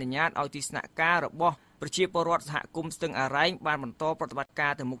គួរអនុញ្ញាតឲ្យទីស្នាក់ការរបស់ប្រជាពលរដ្ឋសហគមន៍ស្ទឹងអរ៉ែងបានបន្តប្រតិបត្តិកា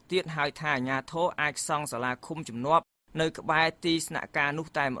រទៅមុខទៀតហើយថាអាជ្ញាធរអាចសង់សាលាឃុំជំនាប់នៅក្បែរទីស្នាក់ការនោះ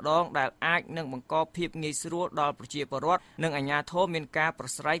តែម្ដងដែលអាចនឹងបង្កភាពងាយស្រួលដល់ប្រជាពលរដ្ឋនិងអាជ្ញាធរមានការប្រ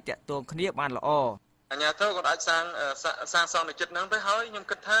ស្រ័យទាក់ទងគ្នាបានល្អអាជ្ញាធរក៏អាចសាងសង់នៅចិត្តហ្នឹងទៅហើយខ្ញុំ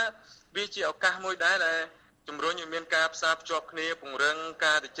គិតថាវាជាឱកាសមួយដែរដែលជំរុញឲ្យមានការផ្សារភ្ជាប់គ្នាពង្រឹង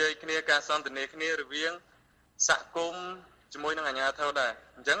ការជជែកគ្នាការសន្ទនាគ្នារវាងសហគមន៍ជាមួយនឹងអាជ្ញាធរដែរ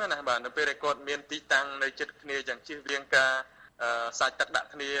អញ្ចឹងណាបាទនៅពេលដែលគាត់មានទីតាំងនៅចិត្តគ្នាយ៉ាងជិះវៀងការសាច់ទឹកដាក់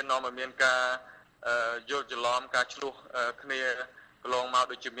គ្នានាំឲ្យមានការយល់ច្រឡំការឆ្លោះគ្នាកន្លងមក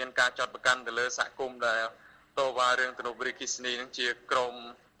ដូចជាមានការចាត់ប្រកាន់ទៅលើសហគមន៍ដែលតវ៉ារឿងទំនប់វារីអគ្គិសនីនឹងជាក្រុម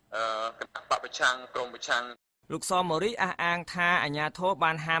គណៈបព្វប្រឆាំងក្រុមប្រឆាំងលោកសម៉ូរីអះអាងថាអាជ្ញាធរ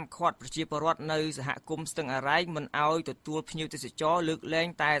បានហាមឃាត់ប្រជាពលរដ្ឋនៅសហគមន៍ស្ទឹងអរ៉ែងមិនឲ្យទទួលភ្ញៀវទេសចរលើកលែង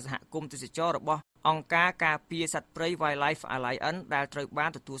តែសហគមន៍ទេសចររបស់អង្គការការពារសត្វព្រៃ Wildlife Alliance ដែលត្រូវបា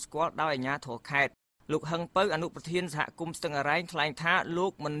នទទួលស្គាល់ដោយអាជ្ញាធរខេត្តលោកហឹងពៅអនុប្រធានសហគមន៍ស្ទឹងអរ៉ែងថ្លែងថាលោ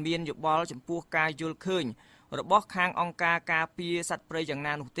កមិនមានយោបល់ចំពោះការយល់ឃើញរបស់ខាងអង្គការការពារសត្វព្រៃយ៉ាង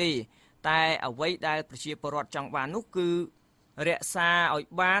ណានោះទេតែអ្វីដែលប្រជាពលរដ្ឋចង់បាននោះគឺរក្សាឲ្យ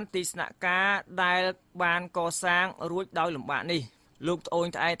បានទីស្នាក់ការដែលបានកសាងរួចដោយលំបាកនេះលោកត្អូញ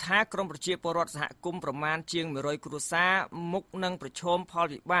ត្អែថាក្រមប្រជាពលរដ្ឋសហគមន៍ប្រមាណជាង100គ្រួសារមុខនឹងប្រឈមផល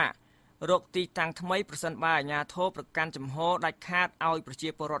វិបាករកទីតាំងថ្មីប្រសិនបើអាជ្ញាធរប្រកាន់ចំហដាច់ខាតឲ្យប្រជា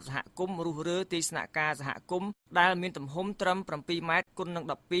ពលរដ្ឋសហគមន៍រុះរើទីស្នាក់ការសហគមន៍ដែលមានទំហំត្រឹម7ម៉ែត្រគុណនឹង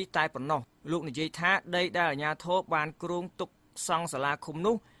12តែប៉ុណ្ណោះលោកនិយាយថាដីដែលអាជ្ញាធរបានគ្រោងទុកសង់សាលាឃុំ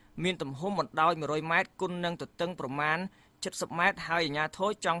នោះមានទំហំបណ្ដោយ100ម៉ែត្រគុណនឹងទទឹងប្រមាណ70ម៉ែត្រហើយអាជ្ញាធ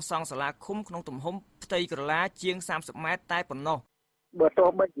រចង់សង់សាលាឃុំក្នុងទំហំផ្ទៃក្រឡាជាង30ម៉ែត្រតែប៉ុណ្ណោះបើទោះ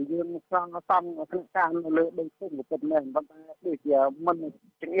បីជាយើងសង់គ្រឿងការនៅលើដីភូមិក៏ពិតមែនប៉ុន្តែដូចជាមិន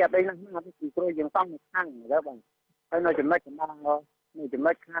ចង្អៀតអីណាគឺព្រោះយើងសង់នៅខាងទៅបងហើយនៅចំណុចកណ្ដាលនៅចំ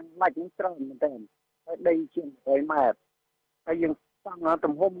ណុចខាងឡាច់នេះច្រើនមែនទែនហើយដីជាង100ម៉ែត្រហើយយើងសង់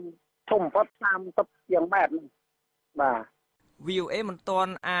ទំហំធំបំផុត30ជាងម៉ែត្រនេះបាទ VOA មិនទា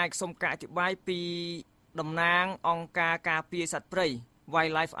ន់អាចសុំការអធិប្បាយពីតំណាងអង្គការការពារសត្វព្រៃ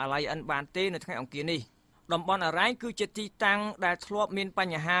Wildlife Alliance បានទេនៅថ្ងៃអង្គារនេះតំបន់អរ៉ែងគឺជាទីតាំងដែលធ្លាប់មានប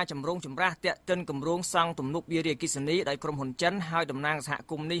ញ្ហាចម្រូងចម្រាសទាក់ទិនគម្រោងសង់ទំនប់វារីអគ្គិសនីដោយក្រុមហ៊ុនចិនហើយតំណាងសហ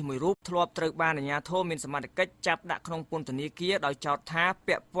គមន៍នេះមួយរូបធ្លាប់ត្រូវបានអាជ្ញាធរមានសមត្ថកិច្ចចាប់ដាក់ក្នុងពន្ធនាគារដោយចោទថា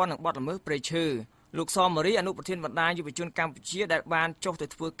ពាក់ព័ន្ធនឹងបទល្មើសព្រៃឈើលោកសម៉ូរីអនុប្រធានបណ្ដាញយុវជនកម្ពុជាដែលបានចុះទៅ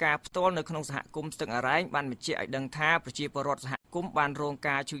ធ្វើការផ្ទាល់នៅក្នុងសហគមន៍ស្ទឹងអរ៉ែងបានបញ្ជាក់ឲ្យដឹងថាប្រជាពលរដ្ឋសហគមន៍បានរង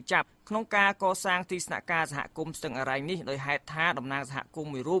ការឈឺចាប់ក្នុងការកសាងទីស្នាក់ការសហគមន៍ស្ទឹងអរ៉ែងនេះដោយហេតុថាតំណាងសហគម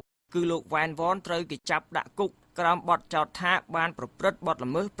ន៍មួយរូបគឺលោកវ៉ែនវ៉នត្រូវគេចាប់ដាក់គុកក្រោមបទចោទថាបានប្រព្រឹត្តបទ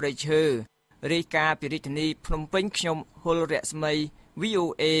ល្មើសព្រៃឈើរាយការណ៍ពីរាជធានីភ្នំពេញខ្ញុំហុលរស្មី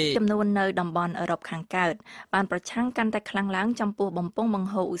VOA ចំនួននៅតំបន់អឺរ៉ុបខាងកើតបានប្រឆាំងកាន់តែខ្លាំងឡើងចំពោះបំពង់បង្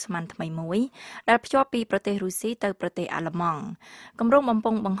ហូរឧស្ម័នថ្មីមួយដែលភ្ជាប់ពីប្រទេសរុស្ស៊ីទៅប្រទេសអាល្លឺម៉ង់គម្រោងបំព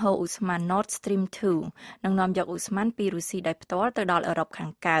ង់បង្ហូរឧស្ម័ន Nord Stream 2នឹងនាំយកឧស្ម័នពីរុស្ស៊ីដោយផ្ទាល់ទៅដល់អឺរ៉ុបខា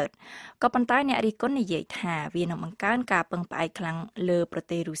ងកើតក៏ប៉ុន្តែអ្នករិះគន់និយាយថាវានឹងបង្កើនការពឹងផ្អែកខ្លាំងលើប្រ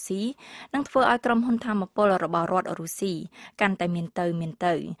ទេសរុស្ស៊ីនិងធ្វើឲ្យក្រុមហ៊ុនថាមពលរបស់រដ្ឋរុស្ស៊ីកាន់តែមាន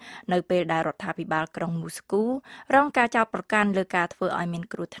ទៅនៅពេលដែលរដ្ឋាភិបាលក្រុងមូស្គូរងការចោទប្រកាន់លើការធ្វើឲ្យមាន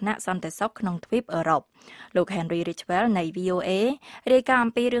គ្រោះថ្នាក់សន្តិសុខក្នុងទ្វីបអឺរ៉ុបលោក Henry Richwell នៃ VOA រាយការណ៍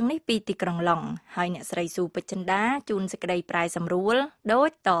អំពីរឿងនេះពីទីក្រុងឡុងហើយអ្នកស្រីស៊ូពេជ្រចិន្តាជួនសេចក្តីប្រែសម្រួលដូច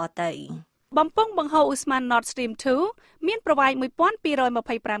តទៅបំពង់បង្ហូរឧស្ម័ន Nord Stream 2មានប្រវែង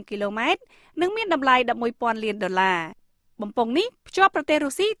 1225 គីឡូម៉ែត្រនិងមានតម្លៃ $11,000 លានបំពង់នេះភ្ជាប់ប្រទេសរុ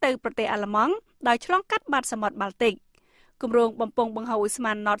ស្ស៊ីទៅប្រទេសអាល្លឺម៉ង់ដោយឆ្លងកាត់បាតសមុទ្របាល់ទិក គម្រោងបំពង់បង្ហូរឧស្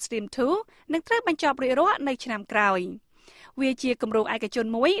ម័ន Nord Stream 2 នឹងត្រូវបញ្ចប់រួចរាល់នៅឆ្នាំក្រោយវាជាគម្រោងឯកជន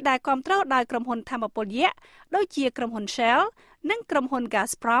មួយដែលគាំទ្រដោយក្រុមហ៊ុនថាមពលយក្សដូចជាក្រុមហ៊ុន Shell និងក្រុមហ៊ុន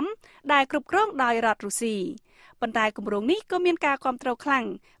Gazprom ដែលគ្រប់គ្រងដោយរដ្ឋរុស្ស៊ីប៉ុន្តែគម្រោងនេះក៏មានការគាំទ្រខ្លាំង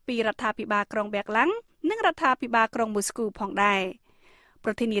ពីរដ្ឋាភិបាលក្រុងប៊ែកឡាំងនិងរដ្ឋាភិបាលក្រុងមូស្គូផងដែរប្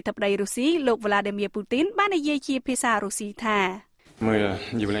រធានាធិបតីរុស្ស៊ីលោក Vladimir Putin បាននិយាយជាភាសារុស្ស៊ីថា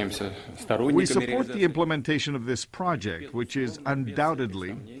We support the implementation of this project, which is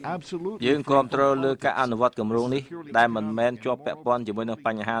undoubtedly absolutely. យើងគាំទ្រលើការអនុវត្តគម្រោងនេះដែលមិនមែនជាប់ពាក់ព័ន្ធជាមួយនឹងប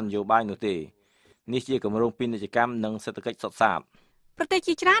ញ្ហានយោបាយនោះទេនេះជាគម្រោងពាណិជ្ជកម្មនិងសេដ្ឋកិច្ចសុទ្ធសាធប្រទេស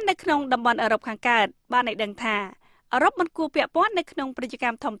ជាច្រើននៅក្នុងតំបន់អឺរ៉ុបខាងកើតបានឲ្យដឹងថាអឺរ៉ុបមិនគួរពាក់ព័ន្ធនៅក្នុងប្រតិក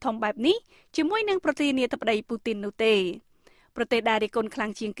ម្មធំៗបែបនេះជាមួយនឹងប្រធានាធិបតីពូទីននោះទេប្រទេសដែលរិះគន់ខ្លាំ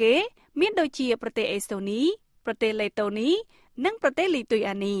ងជាងគេមានដូចជាប្រទេសអេស្តូនីប្រទេសលេតូនីនិងប្រទេសលីទុយ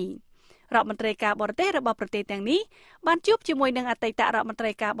អានីរដ្ឋមន្ត្រីការបរទេសរបស់ប្រទេសទាំងនេះបានជួបជាមួយនឹងអតីតរដ្ឋមន្ត្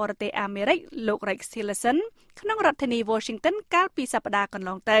រីការបរទេសអាមេរិកលោក Rex Tillerson ក្នុងរដ្ឋធានី Washington កាលពីសប្តាហ៍កន្ល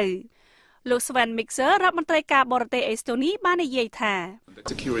ងទៅលោក Sven Mikser រដ្ឋមន្ត្រីការបរទេសអេស្តូនីបាននិយាយថា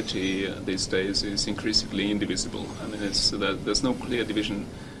Security these days is increasingly indivisible. I mean there's no clear division.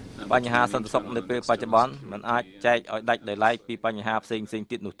 បញ្ហាសន្តិសុខនៅពេលបច្ចុប្បន្នมันអាចចែកឲ្យដាច់ដោយឡែកពីបញ្ហាផ្សេងៗ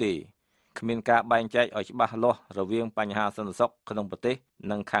ទៀតនោះទេគ្មានការបែងចែកឲ្យច្បាស់លាស់រវាងបញ្ហាសន្តិសុខក្នុងប្រទេស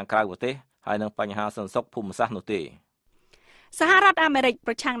និងខាងក្រៅប្រទេសហើយនិងបញ្ហាសន្តិសុខភូមិសាស្ត្រនោះទេសហរដ្ឋអាមេរិក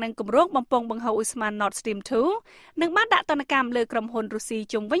ប្រឆាំងនឹងគម្រោងបំពង់បង្ហូរឧស្ម័ន Nord Stream 2 នឹងបានដាក់ទណ្ឌកម្មលើក្រុមហ៊ុនរុស្ស៊ី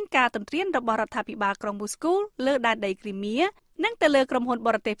ជុំវិញការទន្ទ្រានរបស់រដ្ឋាភិបាលក្រុងមូស្គូលើដែនដីគ្រីមៀនិងទៅលើក្រុមហ៊ុនប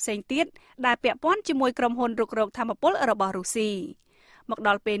រទេសផ្សេងទៀតដែលពាក់ព័ន្ធជាមួយក្រុមហ៊ុនរុករកថាមពលរបស់រុស្ស៊ីមកដ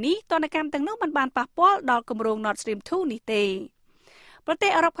ល់ពេលនេះទណ្ឌកម្មទាំងនោះមិនបានប៉ះពាល់ដល់គម្រោង Nord Stream 2 នេះទេប្រទេ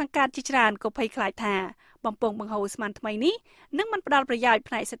សអឺរ៉ុបខាងកើតជាច្រើនក៏ភ័យខ្លាចថាបំពង់បង្ហូរឧស្ម័នថ្មីនេះនឹងមិនផ្ដល់ប្រយោជន៍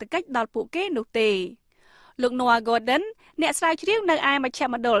ផ្នែកសេដ្ឋកិច្ចដល់ពួកគេនោះទេលោក Noah Gordon អ្នកស្រាវជ្រាវនៅឯមជ្ឈ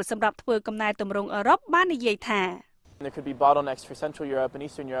មណ្ឌលសម្រាប់ធ្វើកំណែទម្រង់អឺរ៉ុបបាននិយាយថា There could be bottlenecks for Central Europe and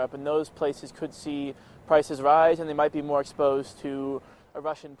Eastern Europe and those places could see prices rise and they might be more exposed to a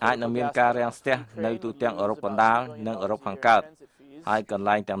Russian អាចនឹងមានការរាំងស្ទះនៅទូទាំងអឺរ៉ុបកណ្ដាលនិងអឺរ៉ុបខាងកើតហើយកន្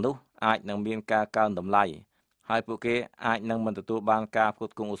លែងទាំងនោះអាចនឹងមានការកើនតម្លៃហើយពួកគេអាចនឹងមិនទទួលបានការផ្គ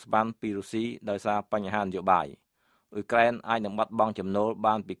ត់ផ្គង់ឧស្ម័នពីរុស្ស៊ីដោយសារបញ្ហានយោបាយអ៊ុយក្រែនអាចនឹងបាត់បង់ចំណូល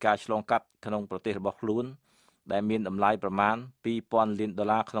បានពីការឆ្លងកាត់ក្នុងប្រទេសរបស់ខ្លួនដែលមានតម្លៃប្រមាណ$2,000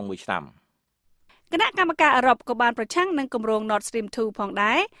 លានក្នុងមួយឆ្នាំគណៈកម្មការអឺរ៉ុបក៏បានប្រឆាំងនឹងគម្រោង Nord Stream 2 ផង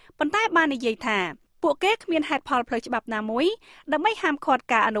ដែរប៉ុន្តែបាននិយាយថាពួកគេគ្មានហេតុផលផ្លូវច្បាប់ណាមួយដើម្បីហាមឃាត់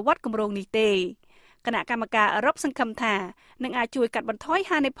ការអនុវត្តគម្រោងនេះទេគណៈកម្មការអឺរ៉ុបសង្ឃឹមថានឹងអាចជួយកាត់បន្ថយ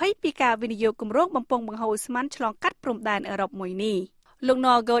ហានិភ័យពីការវិនិយោគគម្រោងបំពង់បង្ហូរឧស្ម័នឆ្លងកាត់ព្រំដែនអឺរ៉ុបមួយនេះលោក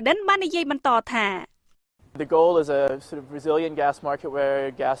Noah Gordon បាននិយាយបន្តថា The goal is a sort of resilient gas market where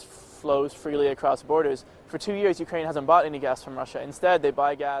gas flows freely across borders. For 2 years Ukraine hasn't bought any gas from Russia. Instead they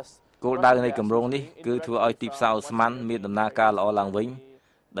buy gas. គោលដៅនៃគម្រោងនេះគឺធ្វើឲ្យទីផ្សារឧស្ម័នមានដំណើរការល្អឡើងវិញ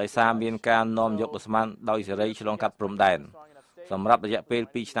ដោយសារមានការនាំយកឧស្ម័នដោយសេរីឆ្លងកាត់ព្រំដែនសម្រាប់រយៈពេល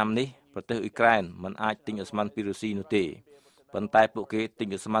2ឆ្នាំនេះប្រទេសអ៊ុយក្រែនមិនអាចទិញឧស្ម័នពីរុស្ស៊ីនោះទេប៉ុន្តែពួកគេទិញ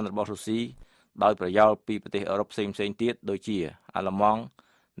ឧស្ម័នរបស់រុស្ស៊ីដោយប្រយោលពីប្រទេសអឺរ៉ុបផ្សេងៗទៀតដូចជាអាល្លឺម៉ង់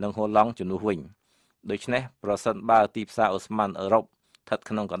និងហូឡង់ជំនួសវិញដូច្នេះប្រសិនបើទីផ្សារឧស្ម័នអឺរ៉ុបស្ថិត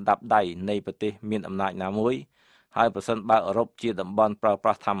ក្នុងកណ្ដាប់ដៃនៃប្រទេសមានអំណាចណាមួយហើយប្រសិនបើអឺរ៉ុបជាតំបន់ប្រើប្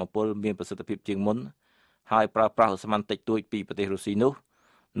រាស់ថាមពលមានប្រសិទ្ធភាពជាងមុនហើយប្រើប្រាស់ឧស្ម័នតិចតួចពីប្រទេសរុស្ស៊ី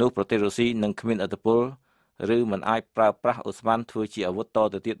នោះប្រទេសរុស្ស៊ីនឹងគ្មានឥទ្ធិពលឬមិនអាចប្រើប្រាស់ឧស្ម័នធ្វើជាអាវុធត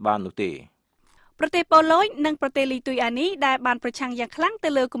ទៅទៀតបាននោះទេប្រទេសប៉ូឡូញនិងប្រទេសលីទុយអានីដែលបានប្រឆាំងយ៉ាងខ្លាំងទៅ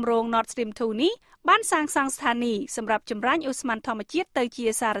លើគម្រោង Nord Stream 2 នេះបានសាងសង់ស្ថានីយ៍សម្រាប់ចម្រាញ់ឧស្ម័នធម្មជាតិទៅជា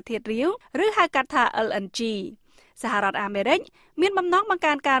សារធាតុរាវឬហៅកាត់ថា LNG សហរដ្ឋអាមេរិកមានបំណងបង្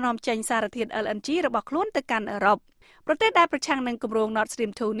កើនការនាំចេញសារធាតុ LNG របស់ខ្លួនទៅកាន់អឺរ៉ុបប្រទេសដែលប្រឆាំងនឹងគម្រោង Nord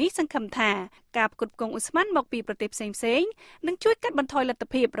Stream 2 នេះសង្ឃឹមថាការផ្គត់ផ្គង់ឧស្ម័នមកពីប្រទេសផ្សេងៗនឹងជួយកាត់បន្ថយលទ្ធ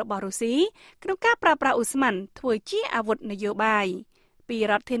ភាពរបស់រុស្ស៊ីក្នុងការប្រើប្រាស់ឧស្ម័នធ្វើជាអាវុធនយោបាយពី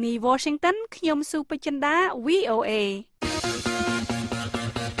រដ្ឋធានី Washington ខ្ញុំស៊ូពេជ្រចិន្តា VOA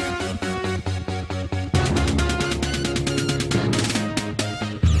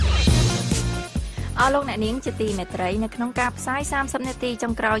អរលោកអ្នកនាងជាទីមេត្រីនៅក្នុងការផ្សាយ30នាទីចុ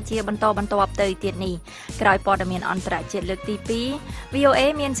ងក្រោយជាបន្តទៅទៀតនេះក្រោយព័ត៌មានអន្តរជាតិលើកទី2 VOA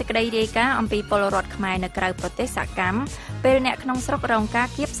មានសេចក្តីរាយការណ៍អំពីពលរដ្ឋខ្មែរនៅក្រៅប្រទេសសកម្មពេលអ្នកក្នុងស្រុករងការ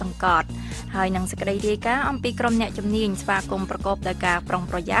គៀបសង្កត់ហើយនឹងសេចក្តីរាយការណ៍អំពីក្រុមអ្នកជំនាញស្វាគមន៍ប្រកបដោយការប្រុង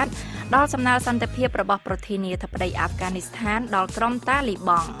ប្រយ័ត្នដល់សំណើសន្តិភាពរបស់ប្រធានាធិបតីអាហ្វហ្គានីស្ថានដល់ក្រុមតាលី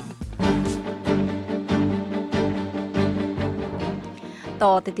បង់ត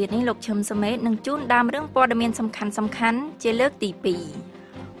ទៅទៀតនេះលោកឈឹមសមេតនឹងជូនដើមរឿងព័ត៌មានសំខាន់ជាលើកទី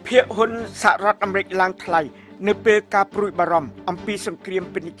2ភាគហ៊ុនសហរដ្ឋអាមេរិកឡើងថ្លៃ នៅពេលការព្រួយបារម្ភអំពីសង្គ្រាម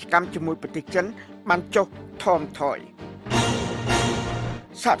ពាណិជ្ជកម្មជាមួយប្រទេសចិនបានចុះថមថយ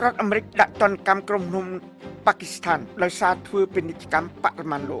សហរដ្ឋអាមេរិកដាក់ទណ្ឌកម្មក្រុមហ៊ុនប៉ាគីស្ថានដោយសារធ្វើពាណិជ្ជកម្មបរិ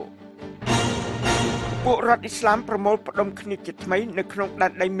មាណលោកពួករដ្ឋអ៊ីស្លាមប្រមូលផ្ដុំគ្នាជាថ្មីនៅក្នុងដែ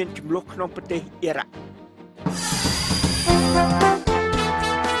នដីមានជម្លោះក្នុងប្រទេសអ៊ីរ៉ាក់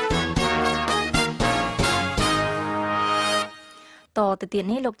តទៅទៀត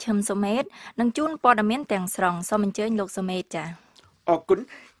នេះលោកឈឹមសុមេតនឹងជួនព័ត៌មានទាំងស្រុងសូមអញ្ជើញលោកសុមេតចា៎អរគុណ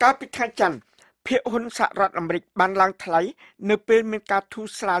កាលពីខែច័ន្ទភាគហ៊ុនសហរដ្ឋអាមេរិកបានឡើងថ្លៃនៅពេលមានការធូរ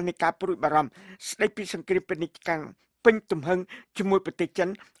ស្រាលនៃការព្រួយបារម្ភស្ដីពីសង្គ្រាមពាណិជ្ជកម្មពេញទំហឹងជាមួយប្រទេសចិន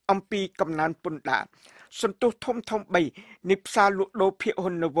អំពីកំណើនពន្ធដារសន្ទុះធំ3នៃផ្សារលក់ដូរភាគហ៊ុ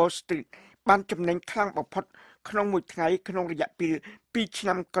ននៅ Wall Street បានចំណេញខ្លាំងបំផុតក្នុងមួយថ្ងៃក្នុងរយៈពេល2ឆ្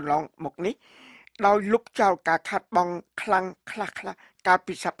នាំកន្លងមកនេះដោយលុបចោលការខាតបង់ខ្លាំងខ្លះកាល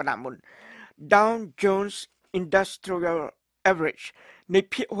ពីសប្តាហ៍មុន Dow Jones Industrial Average នៃ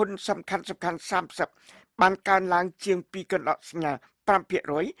ភាគហ៊ុនសំខាន់30បានកើនឡើងជាង2កន្លក់សញ្ញា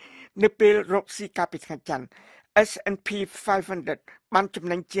 5% នៅពេលរកស៊ីកាលពីថ្ងៃច័ន្ទ S&P 500 បានចំ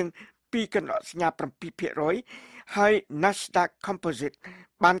ណេញជាង2កន្លក់សញ្ញា 7% ហើយ Nasdaq Composite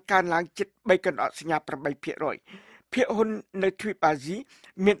បានកើនឡើងជិត3កន្លក់សញ្ញា 8%ភាគហ៊ុននៅទ្វីបអាស៊ី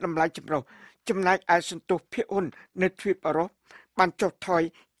មានតម្លៃចម្រុះចំណែកឯសន្ទុះភាគហ៊ុននៅទ្វីបអឺរ៉ុបបានចុះថយ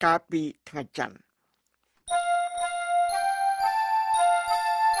កាលពីថ្ងៃច័ន្ទ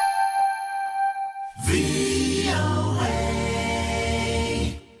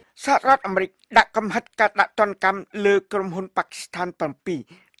សហរដ្ឋអាមេរិកដាក់កំហិតការដាក់ទណ្ឌកម្មលើក្រុមហ៊ុនប៉ាគីស្ថាន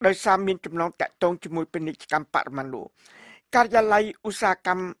7ដោយសារមានចំណងតាក់ទងជាមួយពាណិជ្ជកម្មបរិមាណលោកការិយាល័យឧស្សាហក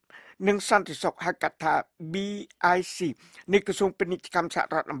ម្មនិងសន្តិសុខហៅកាត់ថា BIC នៃក្រសួងពាណិជ្ជកម្មសហ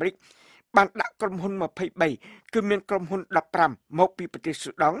រដ្ឋអាមេរិកបានដាក់ក្រុមហ៊ុន23គឺមានក្រុមហ៊ុន15មកពីប្រទេស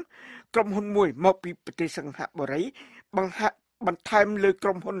ស៊ូដង់ក្រុមហ៊ុន1មកពីប្រទេសសិង្ហបុរីបន្ថែមលើក្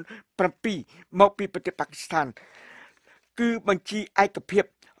រុមហ៊ុន7មកពីប្រទេសប៉ាគីស្ថានគឺបញ្ជីឯកភាព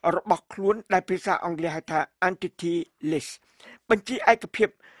របស់ខ្លួនដែលភាសាអង់គ្លេសហៅថា Entity List បញ្ជីឯកភាព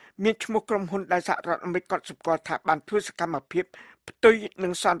មានឈ្មោះក្រុមហ៊ុនដែលសហរដ្ឋអាមេរិកកត់សម្គាល់ថាបានធ្វើសកម្មភាពផ្ទុយនឹ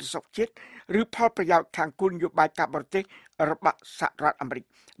ងសន្តិសុខជាតិឬផលប្រយោជន៍ខាងគោលនយោបាយការបរទេសរបស់សហរដ្ឋអាមេរិក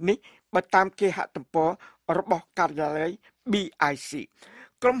នេះបើតាមគេហទំព័ររបស់ការិយាល័យ BIC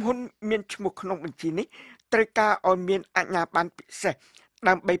ក្រុមហ៊ុនមានឈ្មោះក្នុងបញ្ជីនេះត្រូវការឲ្យមានអាជ្ញាប័ណ្ណពិសេស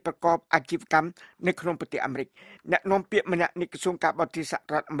ដើម្បីប្រកបអាជីវកម្មនៅក្នុងប្រទេសអាមេរិកអ្នកនាំពាក្យម្នាក់នៃក្រសួងការបរទេសសហ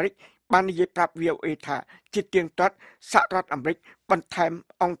រដ្ឋអាមេរិកបាននិយាយប្រាប់ VOA ថាជាទៀងទាត់សហរដ្ឋអាមេរិកបន្ថែម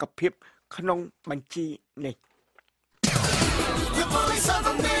អង្គភាពក្នុងបញ្ជីនេះ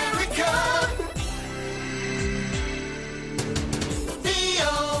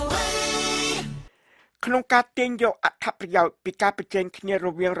ក្នុងការទាញយកអត្ថប្រយោជន៍ពីការប្រជែងគ្នារ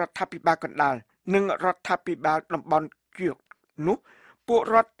វាងរដ្ឋាភិបាលកណ្ដាលនិងរដ្ឋាភិបាលតំបន់គៀកនោះពួក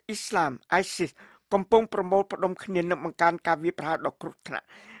រដ្ឋអ៊ីស្លាម ISIS កំពុងប្រមូលផ្ដុំគ្នានឹងបង្កើនការវាយប្រហារដ៏គ្រោះថ្នាក់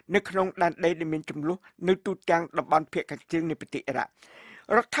នៅក្នុងដែនដីដែលមានជម្លោះនៅទូទាំងតំបន់ភាគខាងជើងនៃប្រទេសអ៊ីរ៉ាក់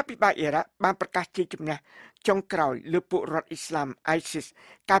រដ្ឋាភិបាលអ៊ីរ៉ាក់បានប្រកាសជាជំនះចុងក្រោយលើពួករដ្ឋអ៊ីស្លាម ISIS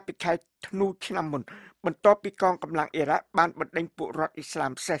កាលពីខែធ្នូឆ្នាំមុនបន្ទាប់ពីកងកម្លាំងអ៊ីរ៉ាក់បានបណ្ដេញពួករដ្ឋអ៊ីស្លា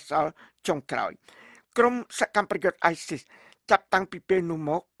មសេសសល់ចុងក្រោយក្រុមសកម្មប្រយុទ្ធ ISIS ចាប់តាំងពីពេលនោះ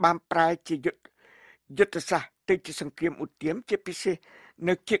មកបានប្រែជាយុទ្ធសាស្ត្រទៅជាសង្គ្រាមឧទាមជាពិសេស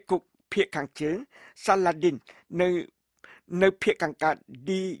នៅគៀកគុកភាគខាងជើង Saladin នៅភាគខាងកើត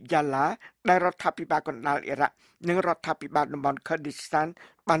Di Yala ដែលរដ្ឋាភិបាលកណ្ដាលអ៊ីរ៉ាក់និងរដ្ឋាភិបាលតំបន់ Kurdistan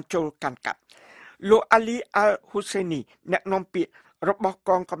បានចូលកាន់កាប់លោក Ali al-Husseini អ្នកនាំពាក្យរបស់ក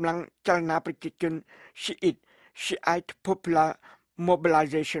ងកម្លាំងចលនាប្រជាជន Shiite Popular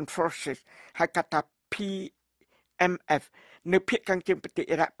Mobilization Forces ហៅកាត់ថា PMF នៅភាគខាងជើងប្រទេស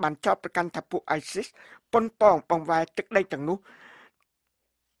អ៊ីរ៉ាក់បានចោទប្រកាន់ថាពួក ISIS ប៉ុនប៉ងបង្វែរទឹកដីទាំងនោះ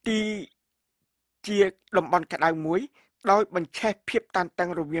ទីជាតំបន់ក្តៅមួយដោយបញ្ឆេះភាពតានតឹង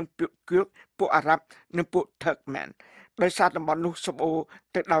រវាងពួកអារ៉ាប់និងពួក Turkmen ដោយសារតំបន់នោះសម្បូរ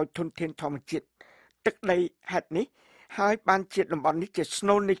ទៅដោយធនធានធម្មជាតិទឹកដីហេតុនេះហើយបានជាតំបន់នេះជាស្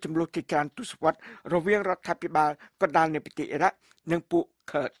នូលនៃចំនួនជាច្រើនទសវត្សរ៍រវាងរដ្ឋាភិបាលកណ្ដាលនៃប្រទេសអ៊ីរ៉ាក់និងពួក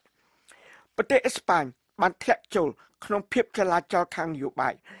Kurd ប្រទេសអេស្ប៉ាញបានធ្លាក់ចូលក្នុងភាពចលាចលខាងនយោបា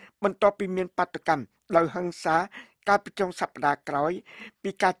យបន្ទាប់ពីមានបាតុកម្មដោយហិង្សាកាលពីចុងសប្តាហ៍ក្រោយ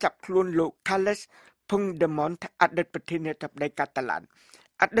ពីការចាប់ខ្លួនលោក Carles Puigdemont អតីតប្រធានាធិបតីកាតាឡាន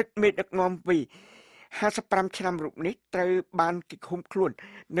អតីតមេដឹកនាំវ័យ55ឆ្នាំរូបនេះត្រូវបានគេឃុំខ្លួន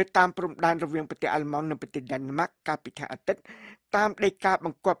នៅតាមព្រំដែនរវាងប្រទេសអាល្លឺម៉ង់និងប្រទេសដេនម៉ាร์កកាលពីថ្ងៃអាទិត្យតាមដីកាប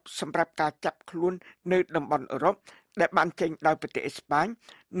ង្គាប់សម្រាប់ការចាប់ខ្លួននៅតំបន់អឺរ៉ុបដែលបានចេញដោយប្រទេសអេស្ប៉ាញ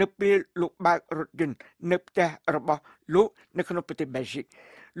នៅពេលលោកបើករថយន្តនៅផ្ទះរបស់លោកនៅក្នុងប្រទេសបែលហ្សិក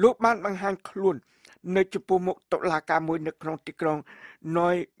លោកបានបង្ហាញខ្លួន នៅចំពោះមុខតុលាការមួយនៅក្នុងទីក្រុង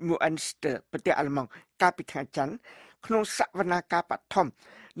Neumünster ប្រទេសអាល្លឺម៉ង់កាលពីថ្ងៃច័ន្ទក្នុងសវនាការបឋម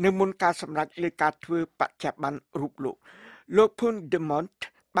នៅមុនការសម្រេចលើការធ្វើបច្ចុប្បន្នរូបលោកភុនដេម៉ុន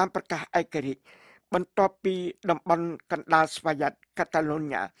បានប្រកាសឯករាជ្យបន្ទាប់ពីតំបន់កណ្ដាលស្វយ័តកាតាឡូ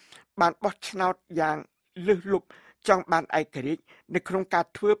ញ៉ាបានបោះឆ្នោតយ៉ាងលើសលប់ចង់បានឯករាជ្យនៅក្នុងការ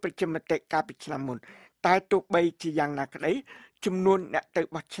ធ្វើប្រជាមតិកាលពីឆ្នាំមុនតែទោះបីជាយ៉ាងណាក្តីចំនួនអ្នកទៅ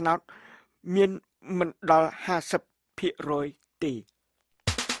បោះឆ្នោតមានមិនដល់ 50% ទេ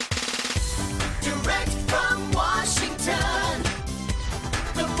Direct from Washington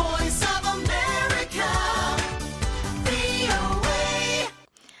The Voice of America VOA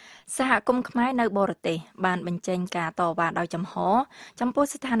សហគមន៍ខ្មែរនៅបរទេសបានបញ្ចេញការតវ៉ាដោយចំហចំពោះ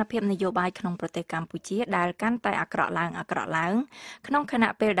ស្ថានភាពនយោបាយក្នុងប្រទេសកម្ពុជាដែលកាន់តែអាក្រក់ឡើងក្នុងខ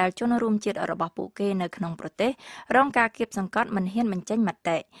ណៈពេលដែលជនរួមជាតិរបស់ពួកគេនៅក្នុងប្រទេសរងការគៀបសង្កត់មិនហ៊ានបញ្ចេញម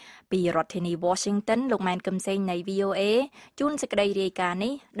តិពីរដ្ឋធានី Washington លោកម៉ែនកឹមសេងនៃ VOA ជូនសេចក្តីរាយការណ៍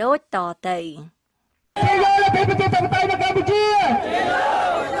នេះដូចតទៅ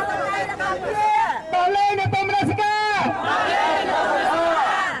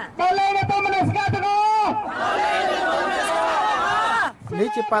នេះ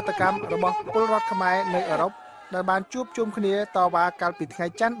ជាបាតកម្មរបស់ពលរដ្ឋខ្មែរនៅអឺរ៉ុបដែលបានជួបជុំគ្នាតវ៉ាកាលពីថ្ងៃ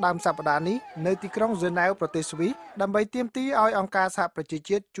ច័ន្ទដើមសប្តាហ៍នេះនៅទីក្រុងហ្សឺណែវប្រទេសស្វីសដើម្បីទាមទារឲ្យអង្គការសហប្រជា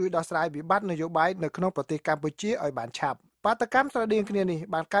ជាតិជួយដោះស្រាយវិបត្តិនយោបាយនៅក្នុងប្រទេសកម្ពុជាឲ្យបានឆាប់បាតកម្មស្រដៀងគ្នានេះ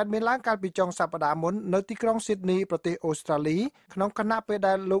បានកើតមានឡើងកាលពីចុងសប្តាហ៍មុននៅទីក្រុងស៊ីដនីប្រទេសអូស្ត្រាលីក្នុងខណៈពេល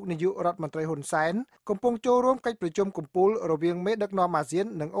ដែលលោកនាយករដ្ឋមន្ត្រីហ៊ុនសែនកំពុងចូលរួមកិច្ចប្រជុំកំពូលរវាងមេដឹកនាំអាស៊ាន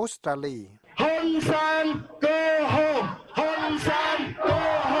និងអូស្ត្រាលីហ៊ុនសែនកូហូហ៊ុនសែនកូ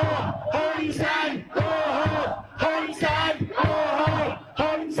ហូហ៊ុនសែនកូហូហ៊ុនសែនកូហូ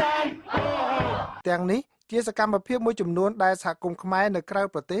ហ៊ុនសែនកូហូទាំងនេះជាសកម្មភាពមួយចំនួនដែលសហគមន៍ខ្មែរនៅក្រៅ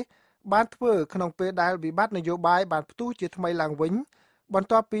ប្រទេសបានធ្វើក្នុងពេលដែលវិបត្តិនយោបាយបានផ្ទុះជាថ្មីឡើងវិញបន្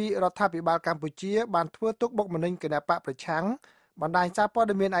ទាប់ពីរដ្ឋាភិបាលកម្ពុជាបានធ្វើទុកបុកម្នេញគណបកប្រឆាំងបណ្ដាញសារព័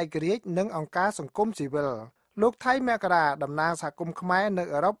ត៌មានឯករាជ្យនិងអង្គការសង្គមស៊ីវិលលោកថៃមករាតំណាងសហគមន៍ខ្មែរនៅ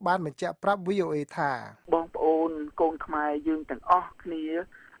អឺរ៉ុបបានបញ្ជាក់ប្រាប់ VOA ថាបងប្អូនកូនខ្មែរយើងទាំងអស់គ្នា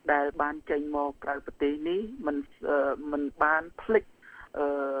ដែលបានចេញមកក្រៅប្រទេសនេះមិនបានភ្លេច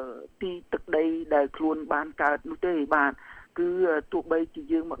ទីទឹកដីដែលខ្លួនបានកើតនោះទេបាទគឺទោះបីជា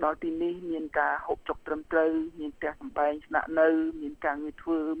យើងមកដល់ទីនេះមានការហូបចុកត្រឹមត្រូវមានផ្ទះសម្បែងស្នាក់នៅមានការងារធ្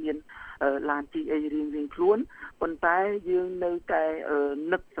វើមានឡានជិះអីរៀងៗខ្លួនប៉ុន្តែយើងនៅតែ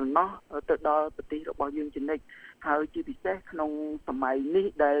នឹកសំណោះទៅដល់ប្រទេសរបស់យើងជានិច្ចហើយជាពិសេសក្នុងសម័យនេះ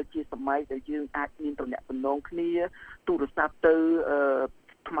ដែលជាសម័យដែលយើងអាចមានទំនាក់ទំនងគ្នាទូរស័ព្ទទៅ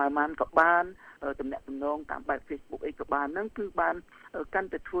ថ្មម៉ានក៏បានទំនាក់ទំនងតាមបែប Facebook អីក៏បានហ្នឹងគឺបានកាន់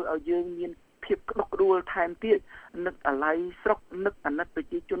តែធ្វើឲ្យយើងមានភាពក្តុកក្តួលថែមទៀតនឹកអាឡ័យស្រុកនឹកអាណិតប្រ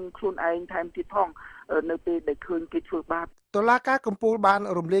ជាជនខ្លួនឯងថែមទៀតផងនៅពេលដែលឃើញគេធ្វើបាបតុលាការកំពូលបាន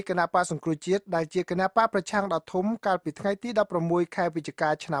រំលាយគណបកសង្គ្រោះជាតិដែលជាគណបកប្រឆាំងដ៏ធំកាលពីថ្ងៃទី16ខែវិច្ឆិកា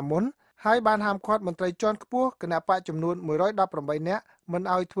ឆ្នាំមុនហើយបានហាមឃាត់មន្ត្រីជាន់ខ្ពស់គណបកចំនួន118នាក់មិន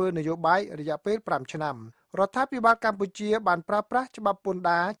ឲ្យធ្វើនយោបាយរយៈពេល5ឆ្នាំរដ្ឋាភិបាលកម្ពុជាបានប្រើប្រាស់ច្បាប់ពន្ធ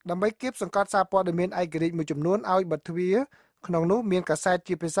ដារដើម្បីគៀបសង្កត់សារព័ត៌មានឯករាជ្យមួយចំនួនឲ្យបិទទ្វារក្នុងនោះមានកាសែត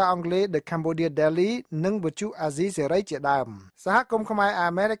ជាភាសាអង់គ្លេស The Cambodia Daily និងវិទ្យុអាស៊ីសេរីជាដើមសហគមន៍ខ្មែរអា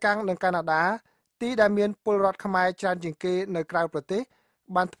មេរិកនិងកាណាដាទីដែលមានពលរដ្ឋខ្មែរច្រើនជាងគេនៅក្រៅប្រទេស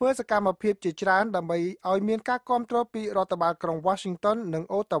បានធ្វើសកម្មភាពជាច្រើនដើម្បីឲ្យមានការគាំទ្រពីរដ្ឋបាលក្រុង Washington និង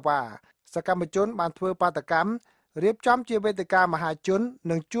អូតាវ៉ាសកម្មជនបានធ្វើបាតកម្មរៀបចំជាវេទិកាមហាជន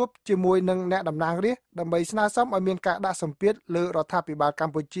និងជួបជាមួយនឹងអ្នកតំណាងរាស្ត្រដើម្បីស្នើសុំឲ្យមានការដាក់សម្ពាធលើរដ្ឋាភិបាលក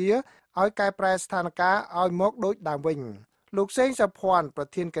ម្ពុជាឲ្យកែប្រែស្ថានភាពឲ្យមកដូចដើមវិញលោកសេងសុភ័ណ្ឌប្រ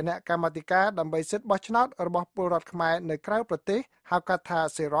ធានគណៈកម្មាធិការដើម្បីសិទ្ធិបោះឆ្នោតរបស់ពលរដ្ឋខ្មែរនៅក្រៅប្រទេសហៅកាត់ថា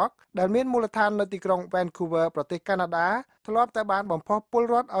Xerox ដែលមានមូលដ្ឋាននៅទីក្រុង Vancouver ប្រទេសកាណាដាធ្លាប់តែបានបំផុសពល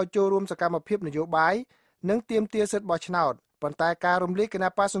រដ្ឋឲ្យចូលរួមសកម្មភាពនយោបាយនិងទាមទារសិទ្ធិបោះឆ្នោតប៉ុន្តែការរំលាយគណ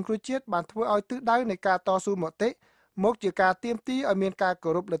បកសង្គ្រោះជាតិបានធ្វើឲ្យទិសដៅនៃការតស៊ូមតិមកជាការទាមទារឲ្យមានការគោ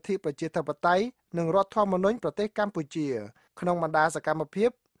រពលទ្ធិប្រជាធិបតេយ្យនិងរដ្ឋធម្មនុញ្ញប្រទេសកម្ពុជាក្នុងបណ្ដាសកម្មភា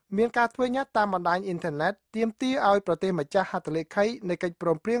ពមានការធ្វើញត្តិតាមបណ្ដាញអ៊ីនធឺណិតទាមទារឲ្យប្រទេសម្ចាស់ហត្ថលេខីនៃកិច្ចព្រ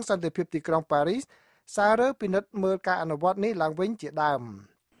មព្រៀងសន្តិភាពទីក្រុងប៉ារីសសាររើពិនិត្យមើលការអនុវត្តនេះឡើងវិញជាដើម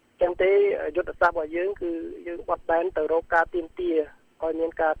ចឹងទេយុទ្ធសាស្ត្ររបស់យើងគឺយើងបត់បែនទៅរកការទាមទារឲ្យមា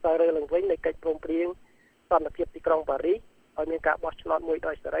នការសាររើឡើងវិញនៃកិច្ចព្រមព្រៀងសន្តិភាពទីក្រុងប៉ារីសឲ្យមានការបោះឆ្នោតមួយ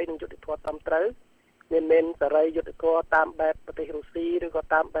ដោយសេរីនិងយុត្តិធម៌ត្រឹមត្រូវមិនសេរីយុត្តិធម៌តាមបែបប្រទេសរុស្ស៊ីឬក៏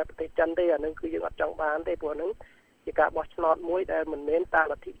តាមបែបប្រទេសចិនទេអានឹងគឺយើងអត់ចង់បានទេព្រោះហ្នឹងជាការបោះឆ្នោតមួយដែលមិនមែនតាម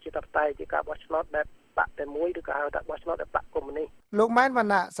លទ្ធិប្រជាធិបតេយ្យជាការបោះឆ្នោតបែបបកតែមួយឬក៏ហៅថាបោះឆ្នោតបែបបកកុម្មុយនីសលោកម៉ែនវ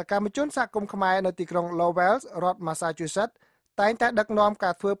ណ្ណៈសកម្មជនសហគមន៍ខ្មែរនៅទីក្រុង Lowell រដ្ឋ Massachusetts តែងតែដឹកនាំកា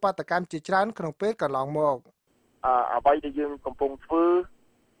រធ្វើបាតកម្មជាច្រើនក្នុងពេលកន្លងមកអ្វីដែលយើងកំពុងធ្វើ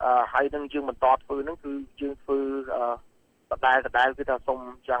ហើយនឹងយើងបន្តធ្វើហ្នឹងគឺយើងធ្វើដដែលគឺថាសូម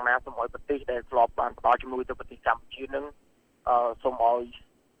យ៉ាងណាសូមឲ្យប្រទេសដែលធ្លាប់បានផ្ដល់ជំនួយទៅប្រទេសកម្ពុជាហ្នឹងសូមឲ្យ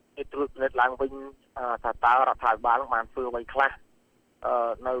គេត្រួតពិនិត្យឡើងវិញថាតើរដ្ឋាភិបាលបានធ្វើអ្វីខ្លះ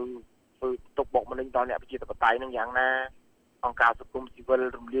នៅធ្វើទុកបុកម្នេញដល់អ្នកប្រជាធិបតេយ្យហ្នឹងយ៉ាងណាអង្គការសង្គមស៊ីវិល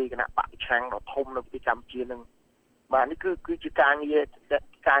រំលាយគណៈបកប្រឆាំងដ៏ធំនៅប្រទេសកម្ពុជាហ្នឹងបាទនេះគឺជាការងារ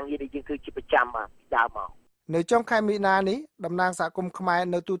ដែលយើងធ្វើជាប្រចាំបាទដើមមកនៅចុងខែមីនានេះតំណាងសហគមន៍ខ្មែរ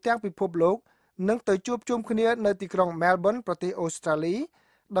នៅទូទាំងពិភពលោកនឹងទៅជួបជុំគ្នានៅទីក្រុង Melbourne ប្រទេសអូស្ត្រាលី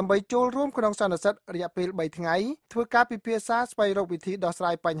ដើម្បីចូលរួមក្នុងសន្និសីទរយៈពេល3ថ្ងៃធ្វើការពិភាក្សាស្វែងរកវិធីដោះស្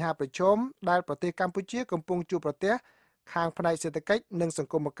រាយបញ្ហាប្រឈមដែលប្រទេសកម្ពុជាកំពុងជួបប្រទះខាងផ្នែកសេដ្ឋកិច្ចនិងស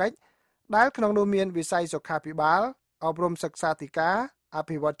ង្គមគិច្ចដែលក្នុងនោះមានវិស័យសុខាភិបាលអប់រំសិក្សាធិការអ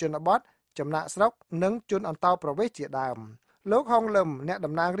ភិវឌ្ឍជនបទចំណាក់ស្រុកនិងជនអន្តោប្រវេសន៍ជាដើមលោកហុងលឹមអ្នក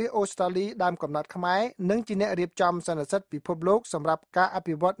តំណាងរាស្ត្រអូស្ត្រាលីដើមកំណត់ខ្មែរនិងជាអ្នករៀបចំសន្និសីទពិភពលោកសម្រាប់ការអ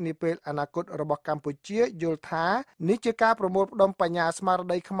ភិវឌ្ឍនាពេលអនាគតរបស់កម្ពុជាយល់ថានេះជាការប្រមូលផ្ដុំបញ្ញាស្មារ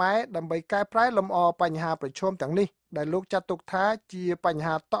តីខ្មែរដើម្បីកែប្រែលម្អបញ្ហាប្រឈមទាំងនេះដែលលោកចាត់ទុកថាជាបញ្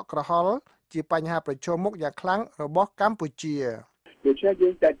ហាតក់ក្រហល់ជាបញ្ហាប្រឈមមុខយ៉ាងខ្លាំងរបស់កម្ពុជាដូច្នេះយើ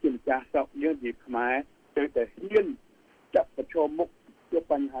ងតែជាម្ចាស់ស្រុកយើងជាខ្មែរត្រូវតែហ៊ានចាត់ប្រឈមមុខជា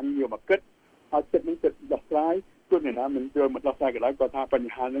បញ្ហានេះមកគិតហើយចិត្តនឹងចិត្តដោះស្រាយទោះអ្នកណាមិនចូលមកដោះស្រាយក៏ដោយក៏ថាប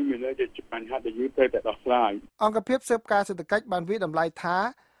ញ្ហានេះមានជាបញ្ហាដែលយើងត្រូវតែដោះស្រាយអង្គភាពស៊ើបការសេដ្ឋកិច្ចបានវិតម្លៃថា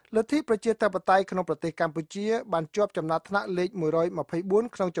លទ្ធិប្រជាធិបតេយ្យក្នុងប្រទេសកម្ពុជាបានជាប់ចំណាត់ថ្នាក់លេខ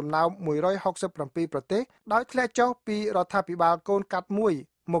124ក្នុងចំណោម167ប្រទេសដោយធ្លាក់ចុះពីរដ្ឋាភិបាលកូនកាត់មួយ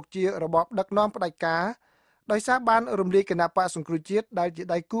មកជារបបដឹកនាំផ្ដាច់ការដោយសារបានរំលាយគណៈបកសង្គ្រោះជាតិដែលជា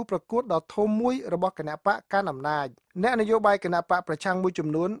ដៃគូប្រកួតដ៏ធំមួយរបស់គណៈបកកាន់អំណាចអ្នកនយោបាយគណៈបកប្រឆាំងមួយចំ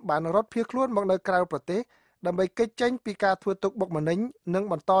នួនបានរត់ភៀសខ្លួនមកនៅក្រៅប្រទេសដើម្បីគេចចេញពីការធ្វើទុកបុកម្នេញនិង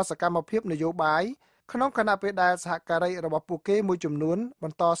បន្តសកម្មភាពនយោបាយក្នុងគណៈពេលដែលសហការីរបស់ពួកគេមួយចំនួនប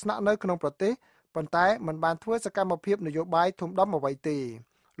ន្តស្នាក់នៅក្នុងប្រទេសប៉ុន្តែមិនបានធ្វើសកម្មភាពនយោបាយធំដុំអ្វីទេ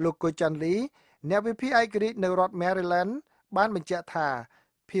លោកកូចាន់លីអ្នកវិភាគឯករាជ្យនៅរដ្ឋ Maryland បានបញ្ជាក់ថា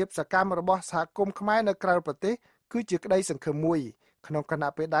ភាពសកម្មរបស់សហគមន៍ខ្មែរនៅក្រៅប្រទេសគឺជាក្តីសង្ឃឹមមួយក្នុងគ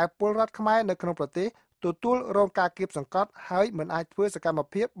ណៈពេលដែលពលរដ្ឋខ្មែរនៅក្នុងប្រទេសទទួលរងការគៀបសង្កត់ហើយមិនអាចធ្វើសកម្ម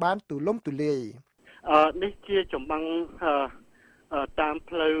ភាពបានទូលំទូលាយនេះជាចម្បាំងតាម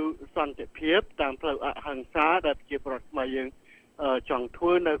ផ្លូវសន្តិភាពតាមផ្លូវអហិង្សាដែលប្រជាពលរដ្ឋខ្មែរយើងចង់ធ្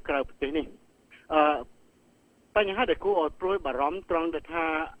វើនៅក្រៅប្រទេសនេះបញ្ហាដែលគួរឲ្យព្រួយបារម្ភត្រង់ដែលថា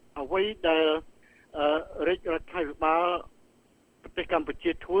អ្វីដែលរាជរដ្ឋាភិបាលប្រទេសកម្ពុ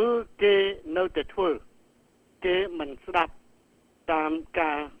ជាធ្វើគេនៅតែធ្វើគេមិនស្ដាប់តាម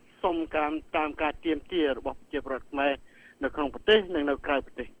ការសុំតាមការទាមទាររបស់ប្រជាពលរដ្ឋខ្មែរនៅក្នុងប្រទេសនិងនៅក្រៅ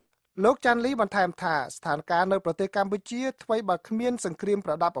ប្រទេសលោកចាន់លីបន្ថែមថាស្ថានភាពនៅប្រទេសកម្ពុជាថ្មីបើគ្មានសង្គ្រាម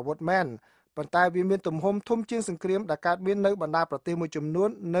ប្រដាប់អាវុធមែនប៉ុន្តែវាមានទំហំធំជាងសង្គ្រាមដែលកើតមាននៅបណ្ដាប្រទេសមួយចំនួន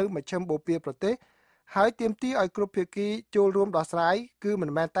នៅមជ្ឈិមបូព៌ាប្រទេសហើយទាមទារឲ្យគ្រប់ភាគីចូលរួមដោះស្រាយគឺមិ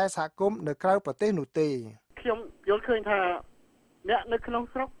នមែនតែសហគមន៍នៅក្រៅប្រទេសនោះទេខ្ញុំយល់ឃើញថាអ្នកនៅក្នុង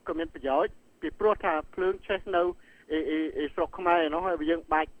ស្រុកក៏មានប្រយោជន៍ពីព្រោះថាភ្លើងឆេះនៅស្រុកខ្មែរនោះហើយយើង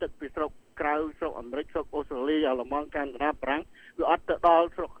បាច់ទឹកពីស្រុកក្រៅស្រុកអាមេរិកស្រុកអូស្ត្រាលីអាល្លឺម៉ង់កាណាដាបារាំងវាអត់ទៅដល់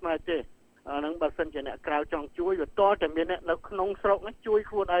ស្រុកខ្មែរទេអាហ្នឹងបើសិនជាអ្នកក្រៅចង់ជួយវាតតែមានអ្នកនៅក្នុងស្រុកហ្នឹងជួយ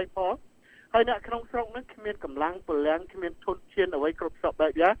ខ្លួនឯងផងហើយអ្នកក្នុងស្រុកហ្នឹងគ្មានកម្លាំងពលំគ្មានធនធានអ្វីគ្រប់សពបែ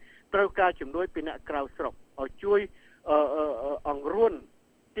បយ៉ាងត្រូវការជំនួយពីអ្នកក្រៅស្រុកឲ្យជួយអង្រួន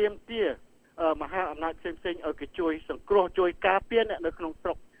ទាមទារមហាអំណាចផ្សេងៗឲ្យគេជួយសង្គ្រោះជួយការពារអ្នកនៅក្នុងស្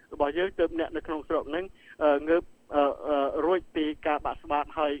រុករបស់យើងទើបអ្នកនៅក្នុងស្រុកហ្នឹងងើបរួចពីការបាក់ស្បាត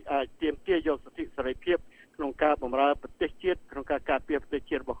ហើយទាមទារយកសិទ្ធិសេរីភាពក្នុងការបម្រើប្រទេសជាតិក្នុងការការពារប្រទេស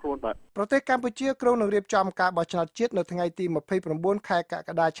ជាតិរបស់ខ្លួនបាទប្រទេសកម្ពុជាក្រុងនឹងរៀបចំការបោះឆ្នោតជាតិនៅថ្ងៃទី29ខែកក្ក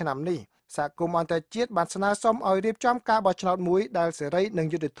ដាឆ្នាំនេះសហគមន៍អន្តរជាតិបានស្នើសុំឲ្យរៀបចំការបោះឆ្នោតមួយដែលសេរីនិង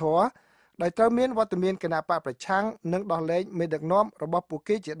យុត្តិធម៌ដោយត្រូវមានវត្តមានគណៈបកប្រឆាំងនិងដោះលែងមេដឹកនាំរបស់ពួក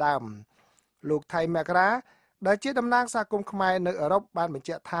គេជាដើមលោកថៃមករាដែលជាតំណាងសហគមន៍ខ្មែរនៅអឺរ៉ុបបានបញ្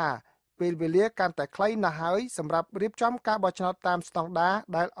ជាក់ថាពេលវេលាកាន់តែខ្លីណាស់ហើយសម្រាប់រៀបចំការបោះឆ្នោតតាមស្តង់ដារ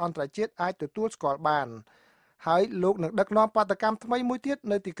ដែលអន្តរជាតិអាចទទួលស្គាល់បានហើយលោកនឹងដឹកនាំបាតកម្មថ្មីមួយទៀត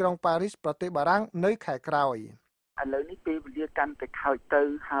នៅទីក្រុងប៉ារីសប្រទេសបារាំងនៅខែក្រោយឥឡូវនេះពេលវេលាកាន់តែខើចទៅ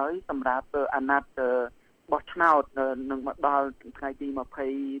ហើយសម្រាប់អាណត្តិបោះឆ្នោតនឹងមកដល់ថ្ងៃទី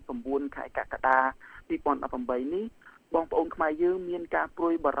29ខែកក្កដា2018នេះបងប្អូនខ្មែរយើងមានការព្រួ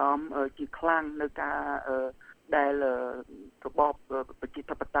យបារម្ភជាខ្លាំងនៅការដែលរបបប្រជា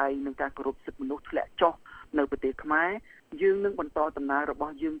ធិបតេយ្យនិងការគោរពសិទ្ធិមនុស្សធ្លាក់ចុះនៅប្រទេសខ្មែរយើងនឹងបន្តដំណើររប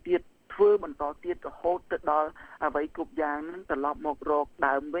ស់យើងទៀតធ្វើ ធ្វើបន្តទៀតរហូតទៅដល់អ្វីគ្រប់យ៉ាងហ្នឹងត្រឡប់មករក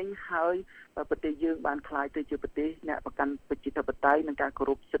ដើមវិញហើយប្រទេសយើងបានក្លាយទៅជាប្រទេសអ្នកប្រកាន់ប្រជាធិបតេយ្យនិងការគោ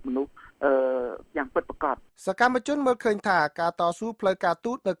រពសិទ្ធិមនុស្សយ៉ាងពិតប្រាកដសកម្មជនមើលឃើញថាការតស៊ូផ្លូវការ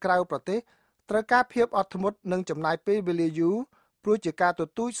ទូតនៅក្រៅប្រទេសត្រូវការភាពអត់ធ្មត់និងចំណាយពេលវេលាយូរព្រោះជាការទ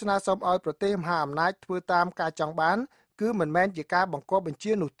ទូចស្នើសុំឲ្យប្រទេសមហាអំណាចធ្វើតាមការចង់បានគឺមិនមែនជាការបង្គាប់បញ្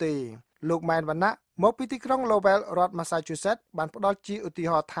ជានោះទេលោកម៉ែនវណ្ណៈមកពីទីក្រុង Lowell រដ្ឋ Massachusetts បានផ្ដល់ជាឧទា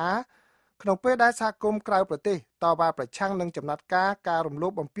ហរណ៍ថាក្នុងពេលដែលសហគមន៍ក្រៅប្រទេសតវ៉ាប្រឆាំងនឹងចំណាត់ការរំលោ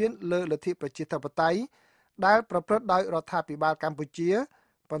ភបំពានលើលទ្ធិប្រជាធិបតេយ្យដែលប្រព្រឹត្តដោយរដ្ឋាភិបាលកម្ពុជា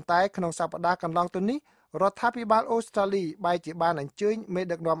ប៉ុន្តែក្នុងសប្តាហ៍កន្លងទៅនេះរដ្ឋាភិបាលអូស្ត្រាលីបែរជាបានអញ្ជើញមេ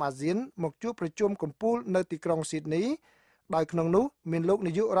ដឹកនាំអាស៊ានមកជួបប្រជុំកំពូលនៅទីក្រុង Sydney ដោយក្នុងនោះមានលោក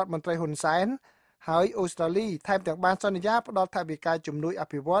នាយករដ្ឋមន្ត្រីហ៊ុនសែនហើយអូស្ត្រាលីថែមទាំងបានសន្យាផ្ដល់ថវិកាជំនួយអ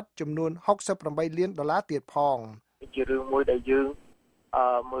ភិវឌ្ឍចំនួន$68 លានទៀតផងជារឿងមួយដែលយើង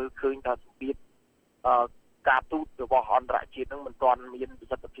មើលឃើញថាសម្ពាធការទូតរបស់អន្តរជាតិនឹងមិនទាន់មានប្រ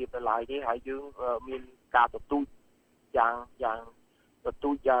សិទ្ធភាពនៅឡើយទេហើយយើងមានការទទូចយ៉ា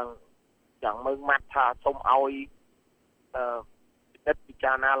ងមើងម៉ាត់ថាសូមឲ្យពិនិត្យពិ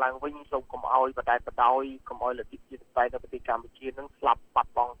ចារណាឡើងវិញសូមកុំឲ្យបដែតបដោយកុំឲ្យលទ្ធិជាតិតែនៅប្រទេសកម្ពុជានឹងស្លាប់បា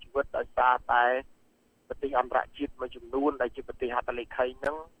ត់បង់ជីវិតដោយសារតែប្រទេសអន្តរជាតិមួយចំនួនដែលជាប្រទេសហត្ថលេខី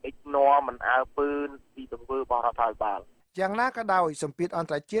នឹងignore មិនអើពើពីទង្វើរបស់រដ្ឋាភិបាលយ៉ាងណាក៏ដោយសម្ពាធអន្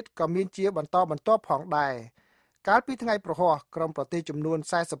តរជាតិក៏មានជាបន្តបន្ទាប់ផងដែរកាលពីថ្ងៃប្រហ័សក្រុមប្រទេសចំនួន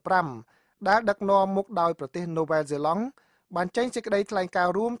45ដែលដឹកនាំមុខដោយប្រទេសនូវែលសេឡង់បានចេញសេចក្តីថ្លែងការ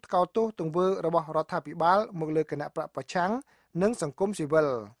ណ៍រួមថ្កោលទោសទង្វើរបស់រដ្ឋាភិបាលមកលើគណៈបកប្រឆាំងនិងសង្គមស៊ីវិល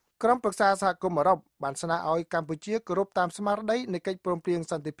ក្រុមប្រឹក្សាសហគមន៍អឺរ៉ុបបានស្នើឲ្យកម្ពុជាគោរពតាមស្មារតីនៃកិច្ចព្រមព្រៀង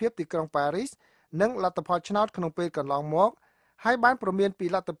សន្តិភាពទីក្រុងប៉ារីសនិងលទ្ធផលឆ្នោតក្នុងពេលកន្លងមកហើយបានព្រមានពី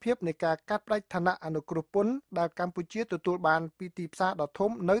លទ្ធភាពនៃការកាត់ផ្តាច់ឋានៈអនុគ្រោះពន្ធដែលកម្ពុជាទទួលបានពីទីផ្សារដ៏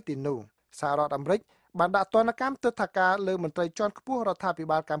ធំនៅទីនោះសហរដ្ឋអាមេរិកបានដាក់ទណ្ឌកម្មទិដ្ឋាការលើមន្ត្រីជាន់ខ្ពស់រដ្ឋាភិ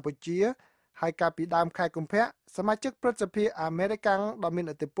បាលកម្ពុជាហើយកាលពីដើមខែកុម្ភៈសមាជិកព្រឹទ្ធសភាអាមេរិកដ៏មាន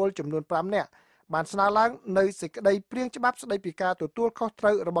ឥទ្ធិពលចំនួន5នាក់បានស្នើឡើងនៅសេចក្តីព្រាងច្បាប់ស្តីពីការទទួលខុសត្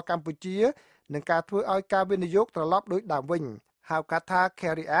រូវរបស់កម្ពុជានិងការធ្វើឲ្យការវិនិយោគត្រឡប់ដូចដើមវិញហៅកាត់ថា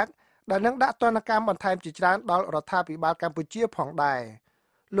Carry Act ដែលនឹងដាក់ទណ្ឌកម្មបន្ថែមជាច្រើនដល់រដ្ឋាភិបាលកម្ពុជាផងដែរ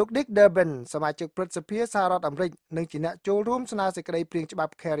លោក Dick Durbin សមាជិកព្រឹទ្ធសភាសហរដ្ឋអាមេរិកនិងជាអ្នកចូលរួមស្នើសេចក្តីព្រាងច្បា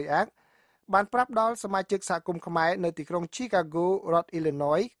ប់ Carry Act បានប្រាប់ដល់សមាជិកសហគមន៍ខ្មែរនៅទីក្រុង Chicago រដ្ឋ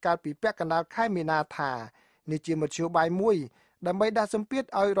Illinois កាលពីពាក់កណ្ដាលខែមីនាថានេះជាមធ្យោបាយមួយដើម្បីដាក់សម្ពាធ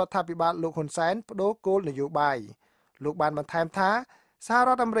ឲ្យរដ្ឋាភិបាលលោកហ៊ុនសែនបដូរគោលនយោបាយលោកបានបន្ថែមថាសហរ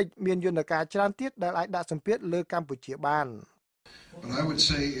ដ្ឋអាមេរិកមានយន្តការច្រើនទៀតដែលអាចដាក់សម្ពាធលើកម្ពុជាបាន But I would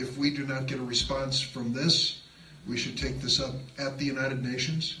say if we do not get a response from this, we should take this up at the United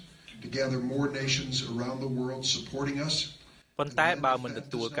Nations to gather more nations around the world supporting us. ប៉ុន្តែបើមិនទ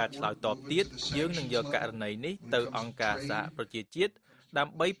ទួលការឆ្លើយតបទៀតយើងនឹងយកករណីនេះទៅអង្គការសហប្រជាជាតិដើ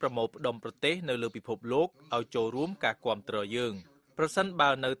ម្បីប្រមូលផ្ដុំប្រទេសនៅលើពិភពលោកឲ្យចូលរួមការគាំទ្រយើងប្រសិនបើ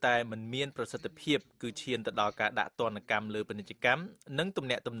នៅតែមិនមានប្រសិទ្ធភាពគឺឈានទៅដល់ការដាក់ទណ្ឌកម្មលើពាណិជ្ជកម្មនិងទំ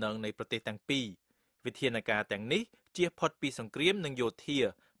នាក់ទំនងនៃប្រទេសទាំងពីរវិធានការទាំងនេះជៀសផុតពីសង្គ្រាមនិងយោធា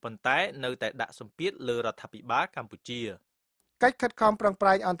ប៉ុន្តែនៅតែដាក់សម្ពាធលើរដ្ឋាភិបាលកម្ពុជាកិច្ចខិតខំប្រឹងប្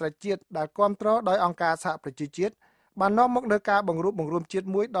រែងអន្តរជាតិដែលគាំទ្រដោយអង្គការសហប្រជាជាតិបាននាំមកនូវការបង្រួបបង្រួមជាតិ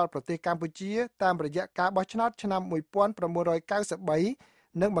មួយដល់ប្រទេសកម្ពុជាតាមរយៈការបោះឆ្នោតឆ្នាំ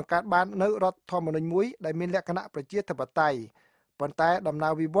1993និងបង្កើតបាននូវរដ្ឋធម្មនុញ្ញមួយដែលមានលក្ខណៈប្រជាធិបតេយ្យប៉ុន្តែដំណើ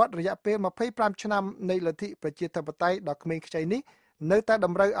រវិវត្តន៍រយៈពេល25ឆ្នាំនៃលទ្ធិប្រជាធិបតេយ្យដ៏ក្មេងខ្ចីនេះនៅតែត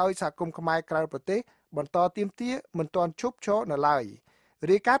ម្រូវឲ្យសហគមន៍ខ្មែរក្រៅប្រទេសបន្តទាមទារមិនទាន់ឈប់ឈរនៅឡើយ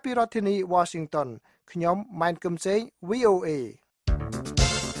រាយការណ៍ពីរដ្ឋធានី Washington ខ្ញុំម៉ែនកឹមសេង VOA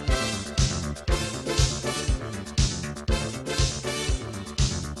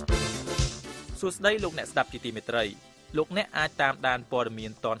សួស្តីលោកអ្នកស្ដាប់ជាទីមេត្រីលោកអ្នកអាចតាមដានព័ត៌មា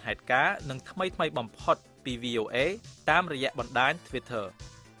នទាន់ហេតុការណ៍និងថ្មីៗបំផុតពី VOA តាមរយៈបណ្ដាញ Twitter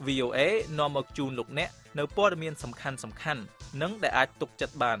VOA នាំមកជូនលោកអ្នកនៅព័ត៌មានសំខាន់ៗនិងដែលអាចទុកចិ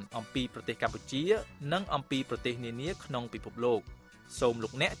ត្តបានអំពីប្រទេសកម្ពុជានិងអំពីប្រទេសនានាក្នុងពិភពលោកសូមលោ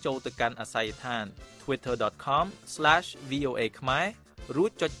កអ្នកចូលទៅកាន់អាស័យដ្ឋាន twitter.com/VOA Khmer រួ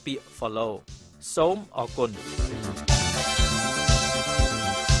ចចុចពាក្យ Follow សូមអរគុណ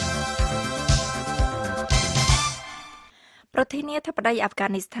ប្រធានាធិបតីអាហ្វហ្គា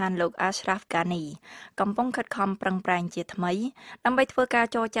នីស្ថានលោក Ashraf Ghani កំពុងខិតខំប្រឹងប្រែងជាថ្មីដើម្បីធ្វើការ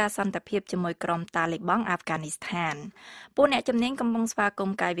ចរចាសន្តិភាពជាមួយក្រុមតាលីបង់អាហ្វហ្គានីស្ថានពួកអ្នកជំនាញកំពុងស្វាគម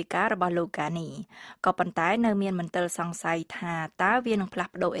ន៍កាយវិការរបស់លោក Ghani ក៏ប៉ុន្តែនៅមានមន្ទិលសង្ស័យថាតើវានឹងផ្លា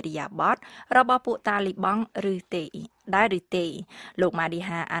ស់ប្ដូរឥរិយាបថរបស់ពួកតាលីបង់ឬទេលោក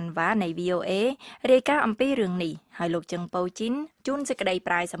Madiha Anwar នៃ VOA រាយការណ៍អំពីរឿងនេះហើយលោកជឹងប៉ូជីនជូនសេចក្តី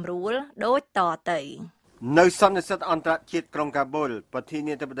ប្រាយសម្រួលដូចតទៅនៅសន្និសីទអន្តរជាតិក្រុងកាបូលប្រធា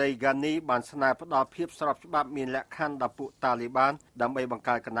នាធិបតី Ghani បានស្នើផ្ដល់ភាពស្របច្បាប់មានលក្ខខណ្ឌដល់ពួកតាលីបានដើម្បីបង្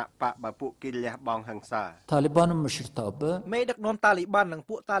កើតគណៈបកបើពួកគេលះបង់ហិង្សាមេដឹកនាំតាលីបាននិង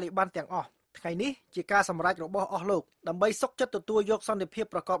ពួកតាលីបានទាំងអស់ថ្ងៃនេះជាការសម្រេចរបស់អស់លោកដើម្បីសុខចិត្តទទួលយកសន្តិភាព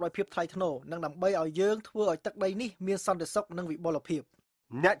ប្រកបដោយភាពថ្លៃថ្នូរនិងដើម្បីឲ្យយើងធ្វើឲ្យទឹកដីនេះមានសន្តិសុខនិងវិបុលភាព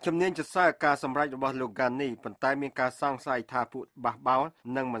អ្នកជំនាញសរសើរការសម្រេចរបស់លោក Ghani ប៉ុន្តែមានការសង្ស័យថាពួកបះបោរ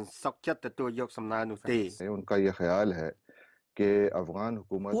នឹងមិនសុខចិត្តទទួលយកសំណើនោះទេ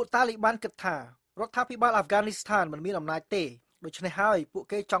ពួកតាលីបានគិតថារដ្ឋាភិបាលអាហ្វហ្គានីស្ថានមិនមានអំណាចទេដូច្នេះហើយពួក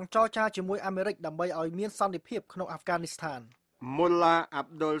គេចង់ចរចាជាមួយអាមេរិកដើម្បីឲ្យមានសន្តិភាពក្នុងអាហ្វហ្គានីស្ថានMullah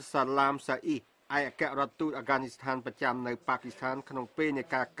Abdul Salam Saeed ឯកអគ្គរដ្ឋទូតអាហ្វហ្គានីស្ថានប្រចាំនៅប៉ាគីស្ថានក្នុងពេលនៃ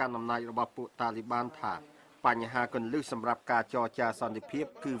ការកាន់អំណាចរបស់ពួកតាលីបានថាបញ្ហាគន្លឹះសម្រាប់ការចរចាសន្តិភាព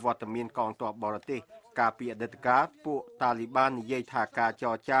គឺវត្តមានកងទ័ពបរទេសកាលពីអតីតកាលពួកតាលីបាននិយាយថាការច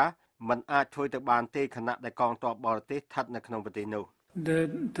រចាមិនអាចធ្វើទៅបានទេខណៈដែលកងទ័ពបរទេសស្ថិតនៅក្នុងប្រទេសនោះ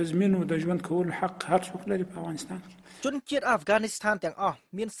ជនជាតិអាហ្វហ្គានីស្ថានទាំងអស់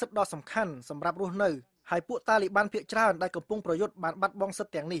មានសិទ្ធិដ៏សំខាន់សម្រាប់រស់នៅហើយពួកតាលីបានភាគច្រើនដែលកំពុងប្រយុទ្ធបានបាត់បង់សិទ្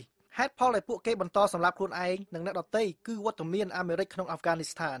ធិទាំងនេះហេតុផលដែលពួកគេបន្តសម្លាប់ខ្លួនឯងនិងអ្នកដទៃគឺវត្តមានអាមេរិកក្នុងអាហ្វហ្គានី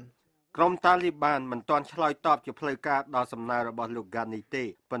ស្ថានក្រុមតាលីបានមិនទាន់ឆ្លើយតបជាផ្លូវការដល់សំណើរបស់លោក Ghani ទេ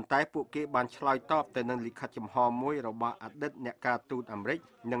ប៉ុន្តែពួកគេបានឆ្លើយតបទៅនឹងលិខិតចំហមួយរបស់អតីតអ្នកការទូតអាមេរិក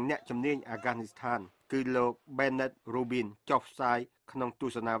និងអ្នកជំនាញអាហ្វហ្គានីស្ថានគឺលោក Bennett Rubin ចុះផ្សាយក្នុងទ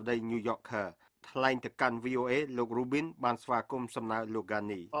ស្សនាវដ្តី New Yorker ថ្លែងទៅកាន់ VOA លោក Rubin បានស្វាគមន៍សំណើលោក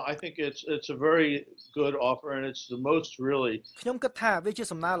Ghani I think it's a very good offer and it's the most really ខ្ញុំគិតថាវាជា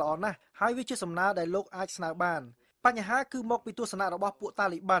សំណើល្អណាស់ហើយវាជាសំណើដែលលោកអាចស្នើបានបញ្ហាគឺមកពីទស្សនៈរបស់ពួកតា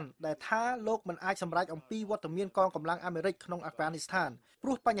លីបានដែលថាលោកមិនអាចសម្រេចអំពីវត្តមានកងកម្លាំងអាមេរិកក្នុងអាហ្វហ្គានីស្ថានព្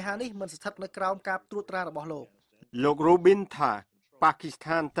រោះបញ្ហានេះមិនស្ថិតនៅក្រោមការត្រួតត្រារបស់លោក Rubin ថាប៉ាគីស្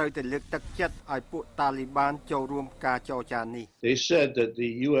ថានត្រូវតែលើកទឹកចិត្តឲ្យពួកតាលីបានចូលរួមការចរចានេះ They said that the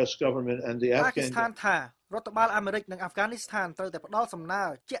US government and the Afghan ប៉ាគីស្ថានថារដ្ឋបាលអាមេរិកនិងអាហ្វហ្គានីស្ថានត្រូវតែផ្ដល់សំណើ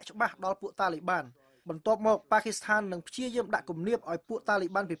ជាក់ច្បាស់ដល់ពួកតាលីបានបន្ទាប់មកប៉ាគីស្ថាននឹងព្យាយាមដាក់គំនាបឲ្យពួកតាលី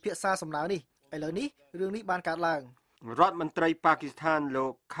បានពិភាក្សាសំណើនេះឥឡូវនេះរឿងនេះបានកើតឡើងរដ្ឋមន្ត្រីប៉ាគីស្ថានលោ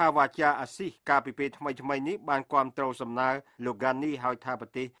ក Khawaja Asif កាលពីពេលថ្មីៗនេះបានគាំទ្រសំណើលោក Ghani ឲ្យថាប្រ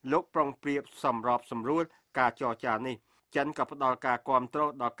ទេសលោកប្រុងប្រៀបសម្របសម្រួលការចរចានេះចិនក៏ផ្ដល់ការគាំទ្រ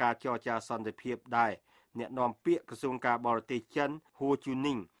ដល់ការចរចាសន្តិភាពដែរអ្នកនាំពាក្យក្រសួងការបរទេសចិន Hu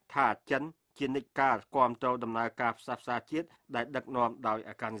Chuning ថាចិនជានិច្ចកាលគាំទ្រដំណើរការផ្សះផ្សាជាតិដែលដឹកនាំដោយ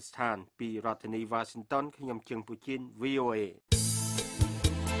អាហ្វហ្គានីស្ថានពីរដ្ឋធានី Washington ខ្ញុំជឹងពូជីន VOA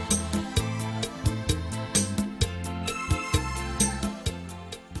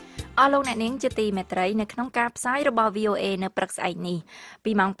អស់លោកអ្នកនាងជាទីមេត្រីនៅក្នុងការផ្សាយរបស់ VOA នៅព្រឹកស្អែកនេះ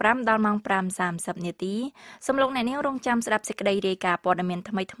ពីម៉ោង 5 ដល់ម៉ោង 5:30 នាទីសូមលោកអ្នកនាងរងចាំស្ដាប់សេចក្តីរាយការណ៍ព័ត៌មាន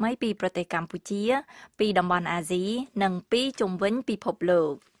ថ្មីៗពីប្រទេសកម្ពុជាពីតំបន់អាស៊ីនិងពីជុំវិញពិភពលោ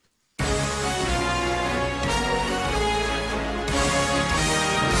ក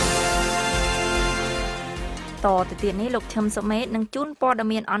តទៅទៀតនេះលោកឈឹមសុមេតនឹងជូនព័ត៌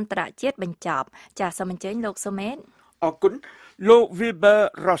មានអន្តរជាតិបញ្ចប់ចាសសូមអញ្ជើញលោកសុមេតអរគុណលោក Wilbur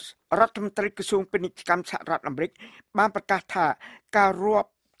Ross រដ្ឋមន្ត្រីក្រសួងពាណិជ្ជកម្មសហរដ្ឋអាមេរិកបានប្រកាសថាការរាប់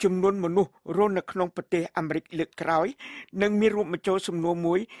ចំនួនមនុស្សរស់នៅក្នុងប្រទេសអាមេរិកលើកក្រោយនឹងមានរួមបញ្ចូលសំណួរ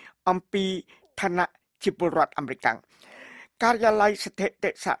មួយអំពីឋានៈជាពលរដ្ឋអាមេរិកការិយាល័យស្ថិតិ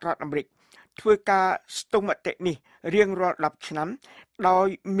សហរដ្ឋអាមេរិកធ្វើការស្ទង់មតិនេះរៀងរាល់10ឆ្នាំដោយ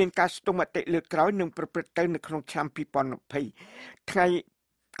មានការស្ទង់មតិលើកក្រោយនឹងប្រព្រឹត្តទៅនៅក្នុងឆ្នាំ2020ថ្ងៃ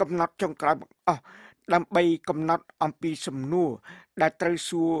កំណត់ចុងក្រោយបង្អស់ដើម្បីកំណត់អំពីសំណួរដែលត្រូវ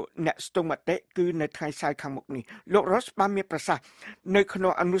សួរអ្នកស្ទង់មតិគឺនៅថ្ងៃសៅរ៍ខាងមុខនេះលោក Ross បានមានប្រសាសន៍នៅក្នុ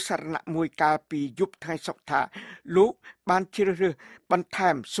ងអនុស្សរណៈមួយកាលពីយប់ថ្ងៃសុក្រថាលោកបានជ្រើសរើសបន្ថែ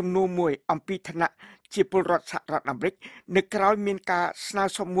មសំណួរមួយអំពីឋានៈជាពលរដ្ឋសហរដ្ឋអាមេរិកនៅក្រៅមានការស្នើ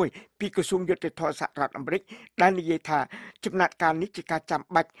សុំមួយពីក្រសួងយុតិធម៌សហរដ្ឋអាមេរិកដែលនិយាយថាចំណាត់ការនេះជាការចាំ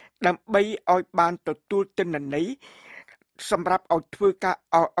បាច់ដើម្បីឲ្យបានទទួលទិន្នន័យសម្រាប់ឲ្យធ្វើការ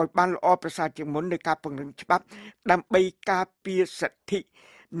ឲ្យបានល្អប្រសើរជាងមុននៃការពង្រឹងច្បាប់ដើម្បីការពារសិទ្ធិ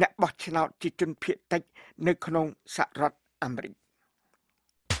អ្នកបោះឆ្នោតជាជនភៀសតិចនៅក្នុងសហរដ្ឋអាមេរិក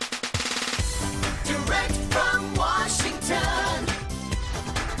Direct from Washington,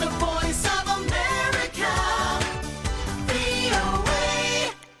 the voice of America, VOA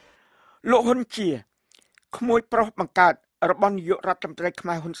លោកហ៊ុនជាក្មួយប្រុសបង្កើតរបស់នាយករដ្ឋមន្ត្រីខ្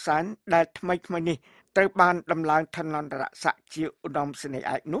មែរហ៊ុនសែនដែលថ្មីៗនេះត្រូវបានដំឡើងឋានន្តរស័ក្តិជាឧត្តមសេនីយ៍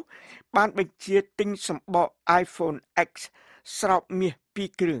ឯកនោះបានបញ្ជាទិញសម្បក iPhone X ស្រោបមាស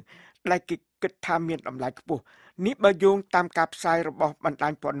2គ្រឿងដែលគេគិតថាមានតម្លៃខ្ពស់នេះបើយោងតាមការផ្សាយរបស់បណ្ដា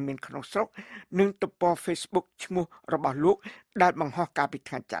ញព័ត៌មានក្នុងស្រុកនិងទំព័រ Facebook ឈ្មោះរបស់លោកដែលបង្ហោះកាលពី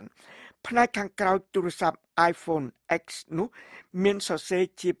ថ្ងៃច័ន្ទផ្នែកខាងក្រោយទូរស័ព្ទ iPhone X នោះមានសរសេរ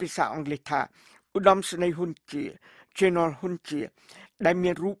ជាភាសាអង់គ្លេសថាឧត្តមសេនីយ៍ហ៊ុនជា General ហ៊ុនជាដែល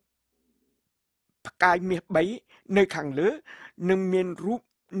មានរូបផ្កាយមាស3នៅខាងលើនិងមានរូប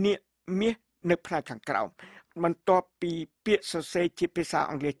នាគមាសនៅផ្នែកខាងក្រោមបន្ទាប់ពីពាក្យសរសេរជាភាសា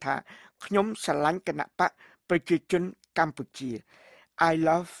អង់គ្លេសថាខ្ញុំស្រឡាញ់គណបក្សប្រជាជនកម្ពុជា I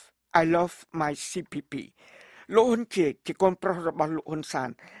love my CPP លោកហ៊ុនជាកូនប្រុសរបស់លោកហ៊ុនសាន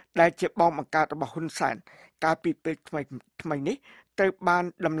ដែលជាបងបង្កើតរបស់ហ៊ុនសែនកាលពីពេលថ្មីនេះត្រូវបាន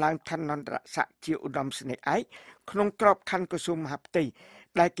ដំឡើងឋានន្តរស័ក្តិជាឧត្តមសេនីយ៍ឯកក្នុងក្របខ័ណ្ឌក្រសួងមហាផ្ទៃ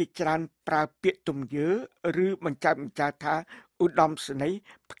ដែលគេច្រើនប្រើពាក្យទំយើឬបញ្ចើថាឧត្តមសេនីយ៍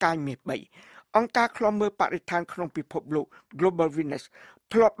ផ្កាយមាស3អង្គការឃ្លាំមើលបរិស្ថានក្នុងពិភពលោក Global Witness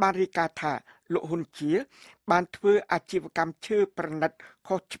ធ្លាប់បានរាយការណ៍ថាលោកហ៊ុនជាបានធ្វើអាជីវកម្មឈើប្រណិត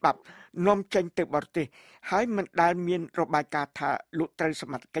ខុសច្បាប់នាំចេញទៅបរទេសហើយមិនដែលមានរបាយការណ៍ថាលោកត្រូវស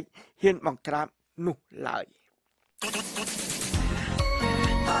មត្ថកិច្ចហ៊ានបង្ក្រាបនោះឡើយ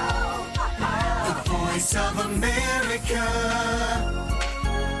Voice of America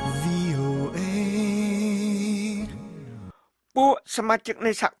VOA ពួកសមាជិក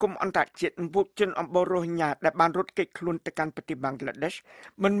នៃសហគមន៍អន្តរជាតិនិងពួកជនអម្បូររ៉ូហិញ៉ាដែលបានរត់គេចខ្លួនទៅកាន់ប្រទេសបង់ក្លាដេស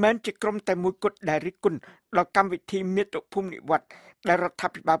មិនមែនជាក្រុមតែមួយគត់ដែលរិះគន់ដល់កម្មវិធីមាតុភូមិនិវត្តន៍ដែលរដ្ឋា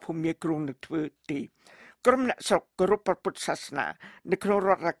ភិបាលភូមាគ្រោងនឹងធ្វើទេក្រុមអ្នកស្រុកគោរពព្រះពុទ្ធសាសនានៅក្នុងរ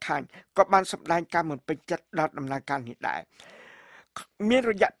ដ្ឋរាខាញ់ក៏បានសម្ដែងការមិនពេញចិត្តដល់ដំណើរការនេះដែរមាន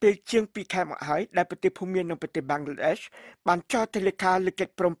រយៈពេលជាង2ខែមកហើយដែលប្រទេសភូមានិងប្រទេសបង់ក្លាដេសបានចុះទៅលេខាលើកិច្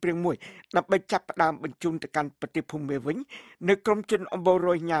ចព្រមព្រៀងមួយដើម្បីចាប់ផ្ដើមបញ្ជូនទៅកាន់ប្រទេសភូមាវិញនៅក្រុមជនអម្បូរ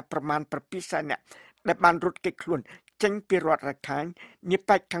រ៉ូហិញ៉ាប្រមាណ700,000នាក់ដែលបានរត់គេចខ្លួនចេញពីរដ្ឋរាខាញ់នា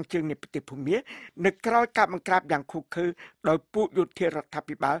ប៉ែកខាងជើងនៃប្រទេសភូមានៅក្រៅការបង្ក្រាបយ៉ាងឃោរឃៅដោយពួកយោធារដ្ឋា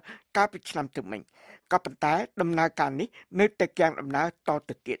ភិបាលកាលពីឆ្នាំទៅមិញក៏ប៉ុន្តែដំណើរការនេះនៅតែគាំងដំណើរត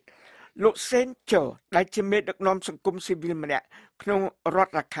ទៅទៀតលោកសេនជើដែលជាមេដឹកនាំសង្គមស៊ីវិលម្នាក់ក្នុងរដ្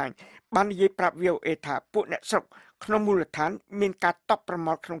ឋរាខាញ់បាននិយាយប្រាប់ VOA ថាពួកអ្នកស្រុកក្នុងមូលដ្ឋានមានការតបប្រម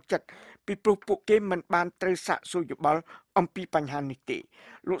ល់ក្នុងចិត្តពីព្រោះពួកគេមិនបានត្រូវសាកសួរយោបល់អំពីបញ្ហានេះទេ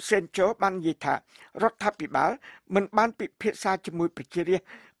លោកសេនជើបាននិយាយថារដ្ឋាភិបាលមិនបានពិភាក្សាជាមួយប្រជារាស្ត្រ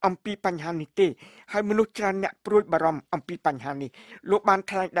អំពីបញ្ហានេះទេហើយមនុស្សច្រើនអ្នកព្រួយបារម្ភអំពីបញ្ហានេះលោកបាន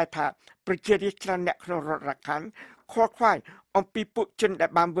ថ្លែងដែរថាប្រជារាស្ត្រច្រើនអ្នកក្នុងរដ្ឋរាខាញ់ខកខ្វាយអំពីពួកជនដែល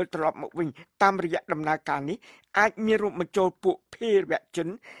បានវិលត្រឡប់មកវិញតាមរយៈដំណើរការនេះអាចមានរួមបញ្ចូលពួកភេរវជន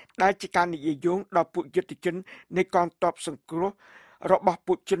ដែលជាការនិយាយយោងដល់ពួកយុទ្ធជននៃកងទ័ពសង្គ្រោះរបស់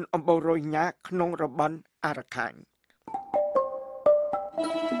ពួកជនអម្បូររ៉ូហិញ៉ាក្នុងតំបន់អារ៉ាខាញ់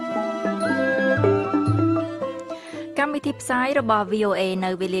កម្មវិធីផ្សាយរបស់ VOA នៅ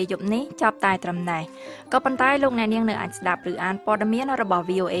វេលាយប់នេះចាប់តែត្រឹមនេះក៏ប៉ុន្តែលោកអ្នកនាងនៅអាចស្ដាប់ឬអានព័ត៌មានរបស់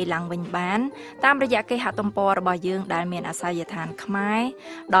VOA ឡើងវិញបានតាមរយៈគេហទំព័ររបស់យើងដែលមានអាសយដ្ឋាន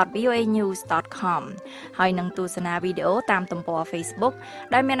khmer.voanews.com ហើយនឹងទស្សនាវីដេអូតាមទំព័រ Facebook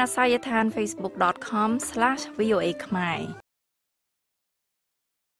ដែលមានអាសយដ្ឋាន facebook.com/voa khmer